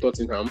signed by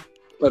Tottenham,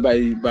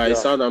 by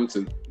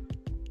Southampton.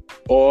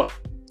 So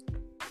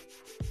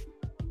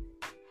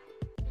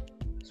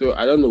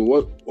I don't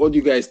know, what do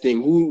you guys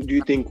think? Who do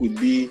you think would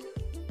be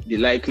the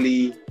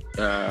likely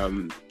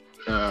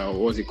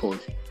what's it called?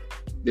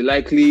 The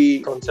likely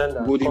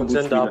Golden Boot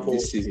winner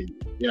this season?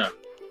 Yeah.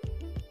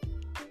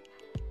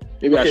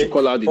 Maybe I should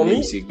call out the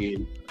names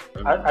again.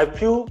 I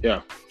feel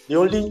the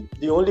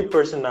only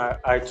person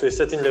I to a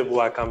certain level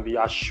I can be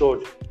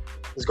assured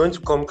is going to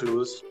come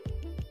close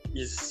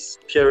is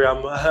Pierre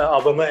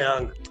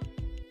Aubameyang.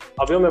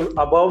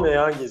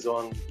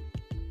 Aubameyang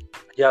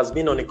he has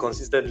been on a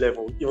consistent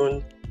level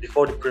even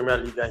before the Premier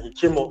League, and he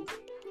came to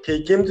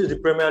the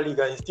Premier League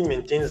and he still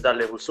maintains that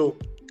level. So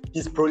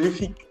he's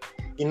prolific.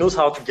 He knows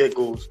how to get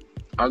goals.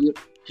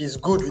 He's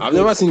good. I've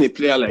never seen a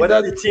player like whether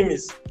that. the team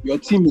is your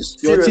team is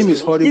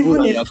horrible.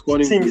 Even and you're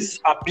scoring. Team is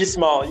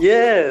abysmal.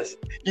 Yes,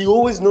 he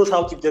always knows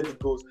how to get the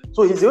goals.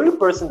 So he's the only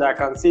person that I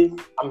can say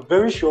I'm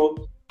very sure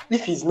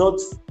if he's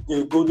not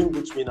the Golden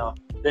Boot winner,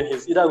 then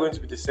he's either going to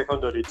be the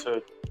second or the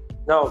third.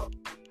 Now,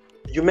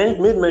 you made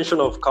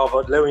mention of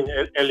Calvert-Lewin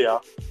earlier.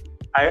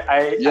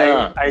 I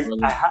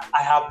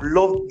have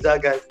loved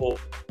that guy for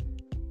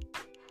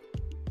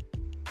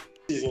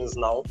seasons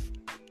now.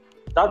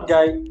 That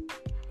guy.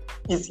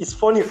 It's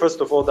funny, first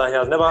of all, that he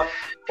has never,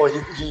 or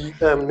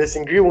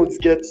Mason Greenwood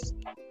gets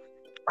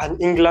an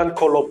England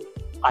call-up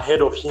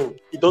ahead of him.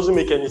 It doesn't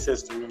make any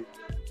sense to me.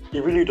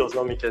 It really does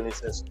not make any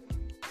sense.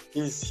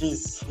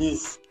 He's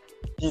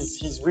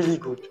really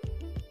good.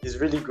 He's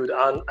really good,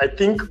 and I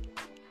think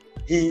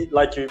he,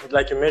 like you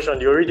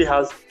mentioned, he already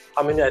has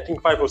how many? I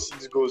think 5 or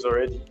 6 goals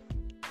already.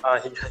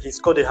 He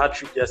scored a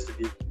hat-trick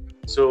yesterday,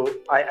 so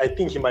I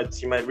think he might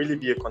really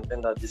be a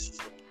contender this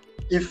season.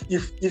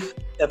 If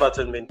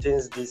Everton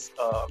maintains this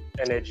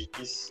energy,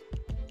 this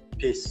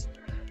pace.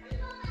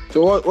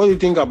 So what do you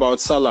think about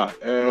Salah?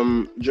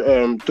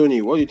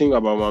 Tony, what do you think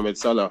about Mohamed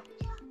Salah?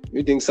 Do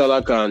you think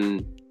Salah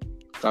can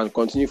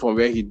continue from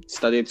where he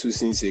started 2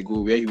 seasons ago,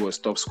 where he was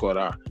top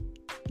scorer?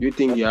 Do you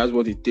think he has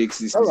what it takes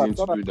this season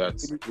to do that?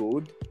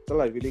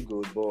 Salah is really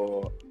good,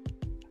 but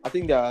I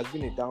think there has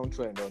been a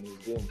downtrend on his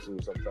game too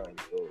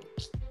sometimes. So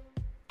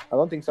I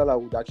don't think Salah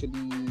would actually.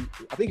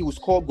 I think he will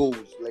score goals,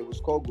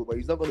 but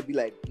he's not going to be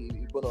like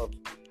one of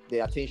the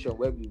attention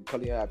where we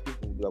calling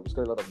people that will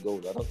score a lot of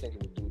goals. I don't think he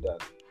would do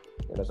that.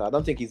 So I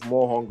don't think he's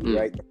more hungry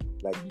right now,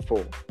 like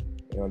before.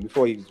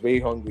 Before he was very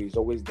hungry. He's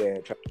always there.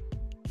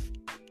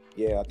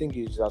 Yeah, I think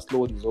he's just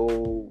slowed his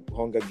whole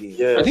hunger game.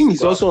 Yeah. I think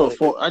he's also on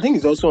 4. I think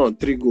he's also on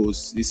 3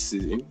 goals this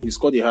season. He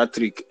scored a hat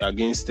trick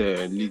against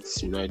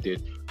Leeds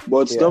United.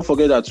 But don't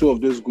forget that 2 of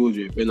those goals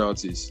were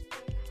penalties.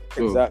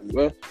 So, Exactly.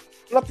 Well,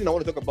 Another thing I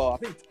want to talk about, I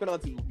think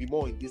penalties will be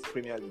more in this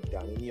Premier League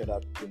than any other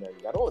Premier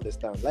League. I don't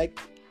understand. Like,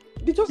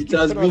 they just it give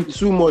has been penalties.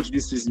 too much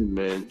this season,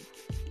 man.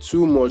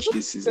 Too much Just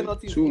this season.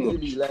 penalties Too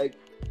easily, much. like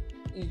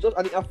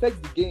it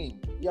affects the game.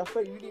 It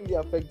really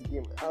affects the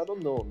game. I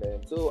don't know,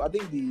 man. So I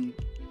think the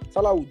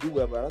Salah will do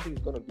well, but I don't think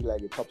he's gonna be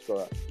like a top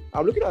scorer.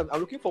 I'm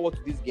looking forward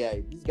to this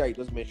guy. This guy you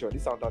just mentioned,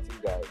 this Southampton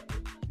guy.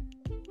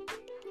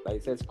 Like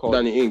it says called.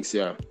 Danny Ings,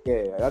 yeah.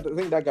 Yeah, I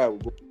think that guy will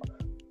go.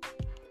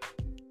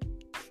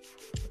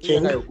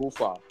 King? That guy will go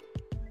far.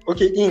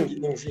 Okay, Ings,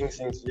 yeah. Ings.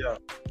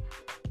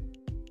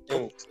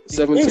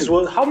 17. Ings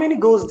was, how many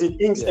goals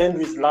did Ings Yeah. end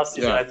with last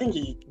season? Yeah. I think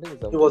he I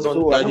think was on.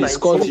 so, Yeah, I think he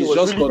scored. he He was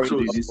just really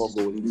scored close. this More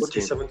goals this Okay,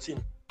 game.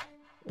 17.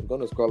 I'm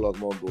gonna score a lot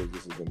more goals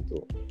this season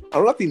too.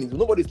 Another thing is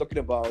nobody's talking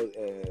about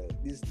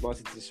this Man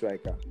City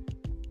striker.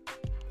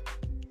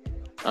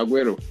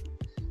 Aguero.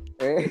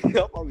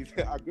 How about with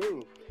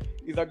Aguero?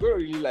 Is Aguero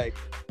really like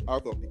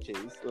out of the chase?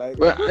 Like,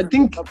 Well, I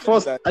think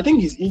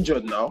he's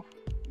injured now.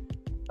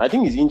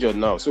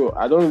 So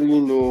I don't really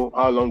know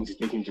how long it's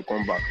taking to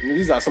come back.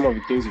 These are some of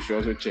the things you should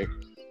also check.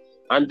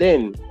 And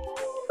then,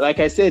 like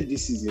I said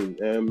this season,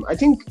 I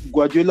think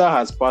Guardiola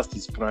has passed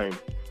his prime.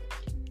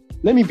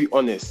 Let me be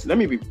honest. Let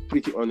me be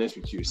pretty honest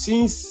with you.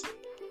 Since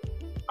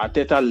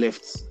Arteta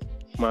left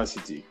Man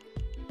City,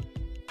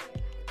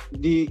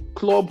 the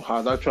club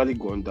has actually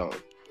gone down.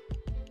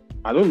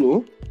 I don't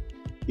know.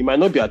 It might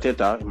not be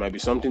Arteta. It might be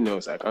something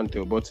else. I can't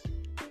tell. But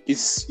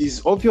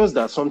it's obvious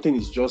that something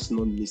is just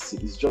not missing.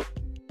 It's just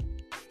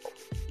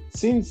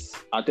since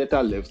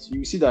Arteta left,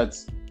 you see that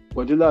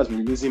Guardiola has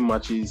been losing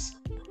matches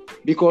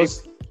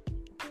because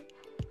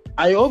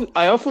I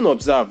often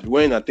observed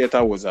when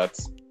Arteta was at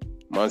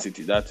Man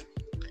City that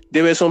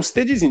there were some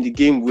stages in the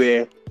game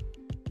where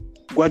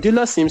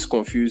Guardiola seems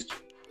confused,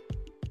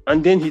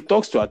 and then he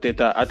talks to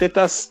Arteta.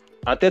 Arteta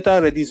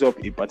readies up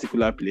a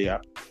particular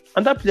player,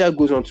 and that player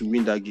goes on to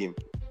win that game.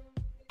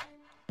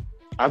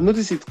 I've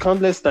noticed it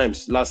countless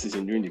times last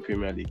season during the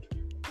Premier League,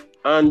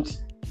 and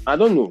I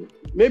don't know.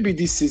 Maybe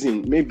this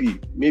season,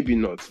 maybe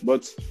not.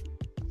 But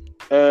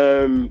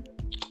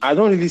I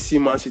don't really see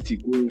Man City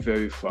going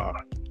very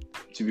far.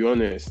 To be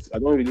honest, I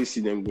don't really see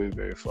them going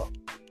very far.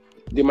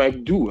 They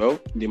might do well,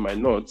 they might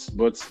not,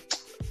 but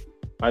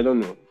I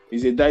don't know.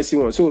 It's a dicey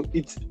one. So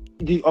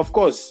of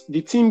course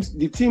the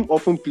team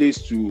often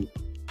plays to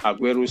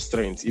Aguero's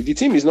strengths. If the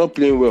team is not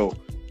playing well,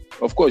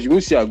 of course you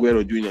won't see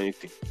Aguero doing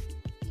anything.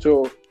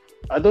 So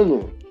I don't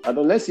know.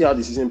 Let's see how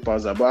the season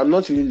passes out. But I'm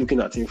not really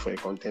looking at him for a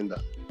contender.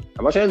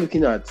 I'm actually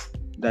looking at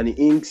Danny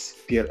Ings,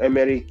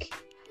 Pierre-Emerick,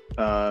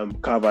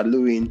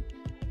 Calvert-Lewin.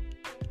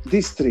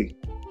 These 3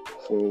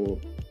 for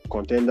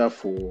contender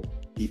for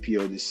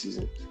EPL this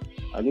season.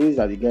 I think these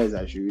are the guys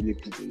I should really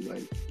put in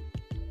mind.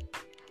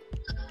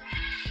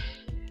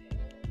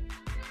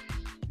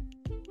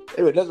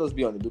 Anyway, let's just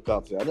be on the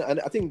lookout here.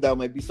 And I think there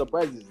might be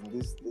surprises in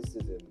this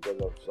season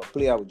because of some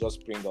player will just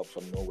spring up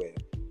from nowhere.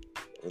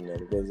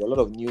 There's a lot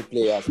of new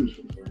players in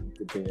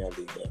the Premier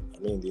League. I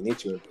mean, they need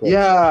to improve.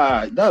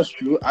 Yeah, that's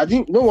true. I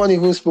think no one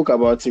even spoke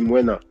about Tim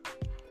Werner.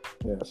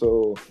 Yeah,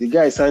 so the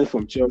guy signed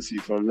from Chelsea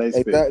from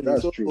Leipzig. exactly.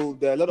 That's So true.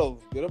 there are a lot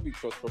of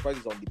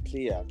surprises on the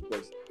players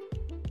because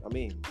I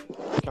mean,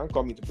 you can't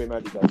come into Premier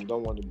League and you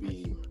don't want to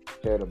be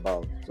cared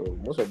about. So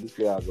most of these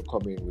players will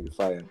come in with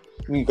fire.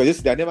 I mean,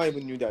 because I never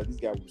even knew that this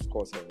guy would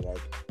score something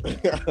like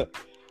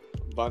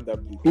Banter,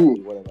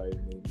 whatever his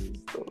name is.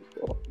 So.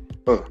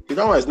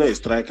 That one is not a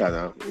striker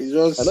now. He's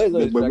just I know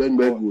it's not a striker,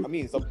 good. but, I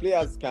mean, some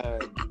players can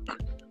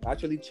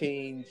actually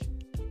change,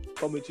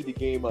 come into the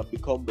game and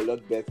become a lot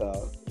better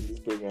in this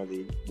Premier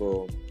League.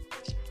 But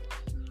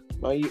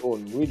Man U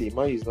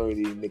is not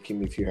really making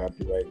me feel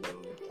happy right now.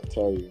 I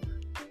tell you.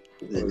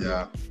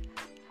 Yeah.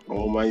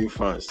 All Man U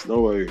fans,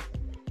 don't worry.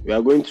 We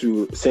are going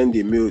to send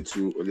a mail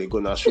to Ole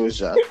Gunnar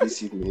Solskjaer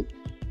this evening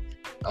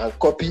and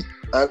copy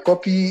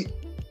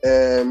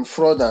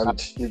fraud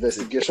and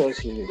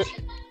investigations unit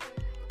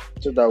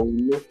so that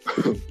we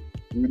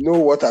know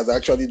what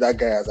that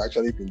guy has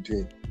actually been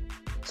doing.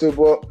 So,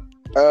 but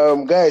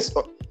guys,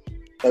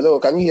 hello,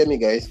 can you hear me,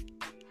 guys?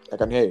 I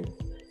can hear you.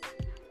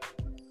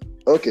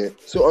 Okay,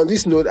 so on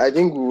this note, I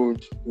think we'll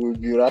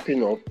be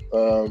wrapping up.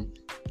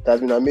 It has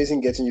been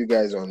amazing getting you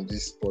guys on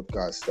this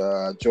podcast.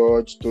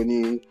 George,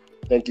 Tony,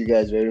 thank you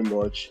guys very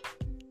much.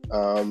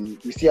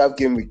 We still have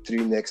game week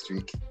 3 next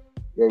week,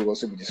 where we'll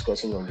also be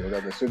discussing on the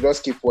other day. So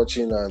just keep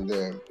watching and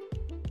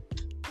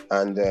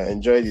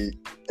enjoy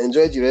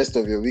the rest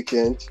of your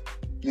weekend.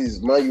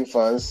 Please, Man U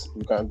fans,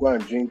 you can go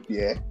and drink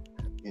beer.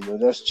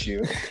 Just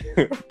chill.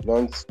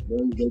 Don't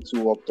get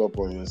too worked up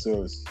on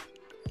yourselves.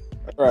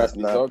 All right,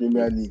 now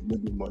Premier League, no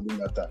the money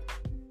matter.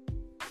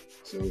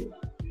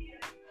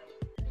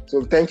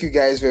 So thank you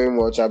guys very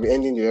much. I'll be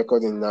ending the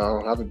recording now.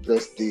 Have a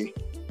blessed day.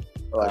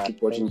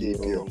 Keep watching the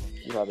EPL.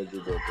 You have a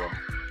good day, bro.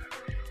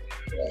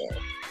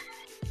 Yeah.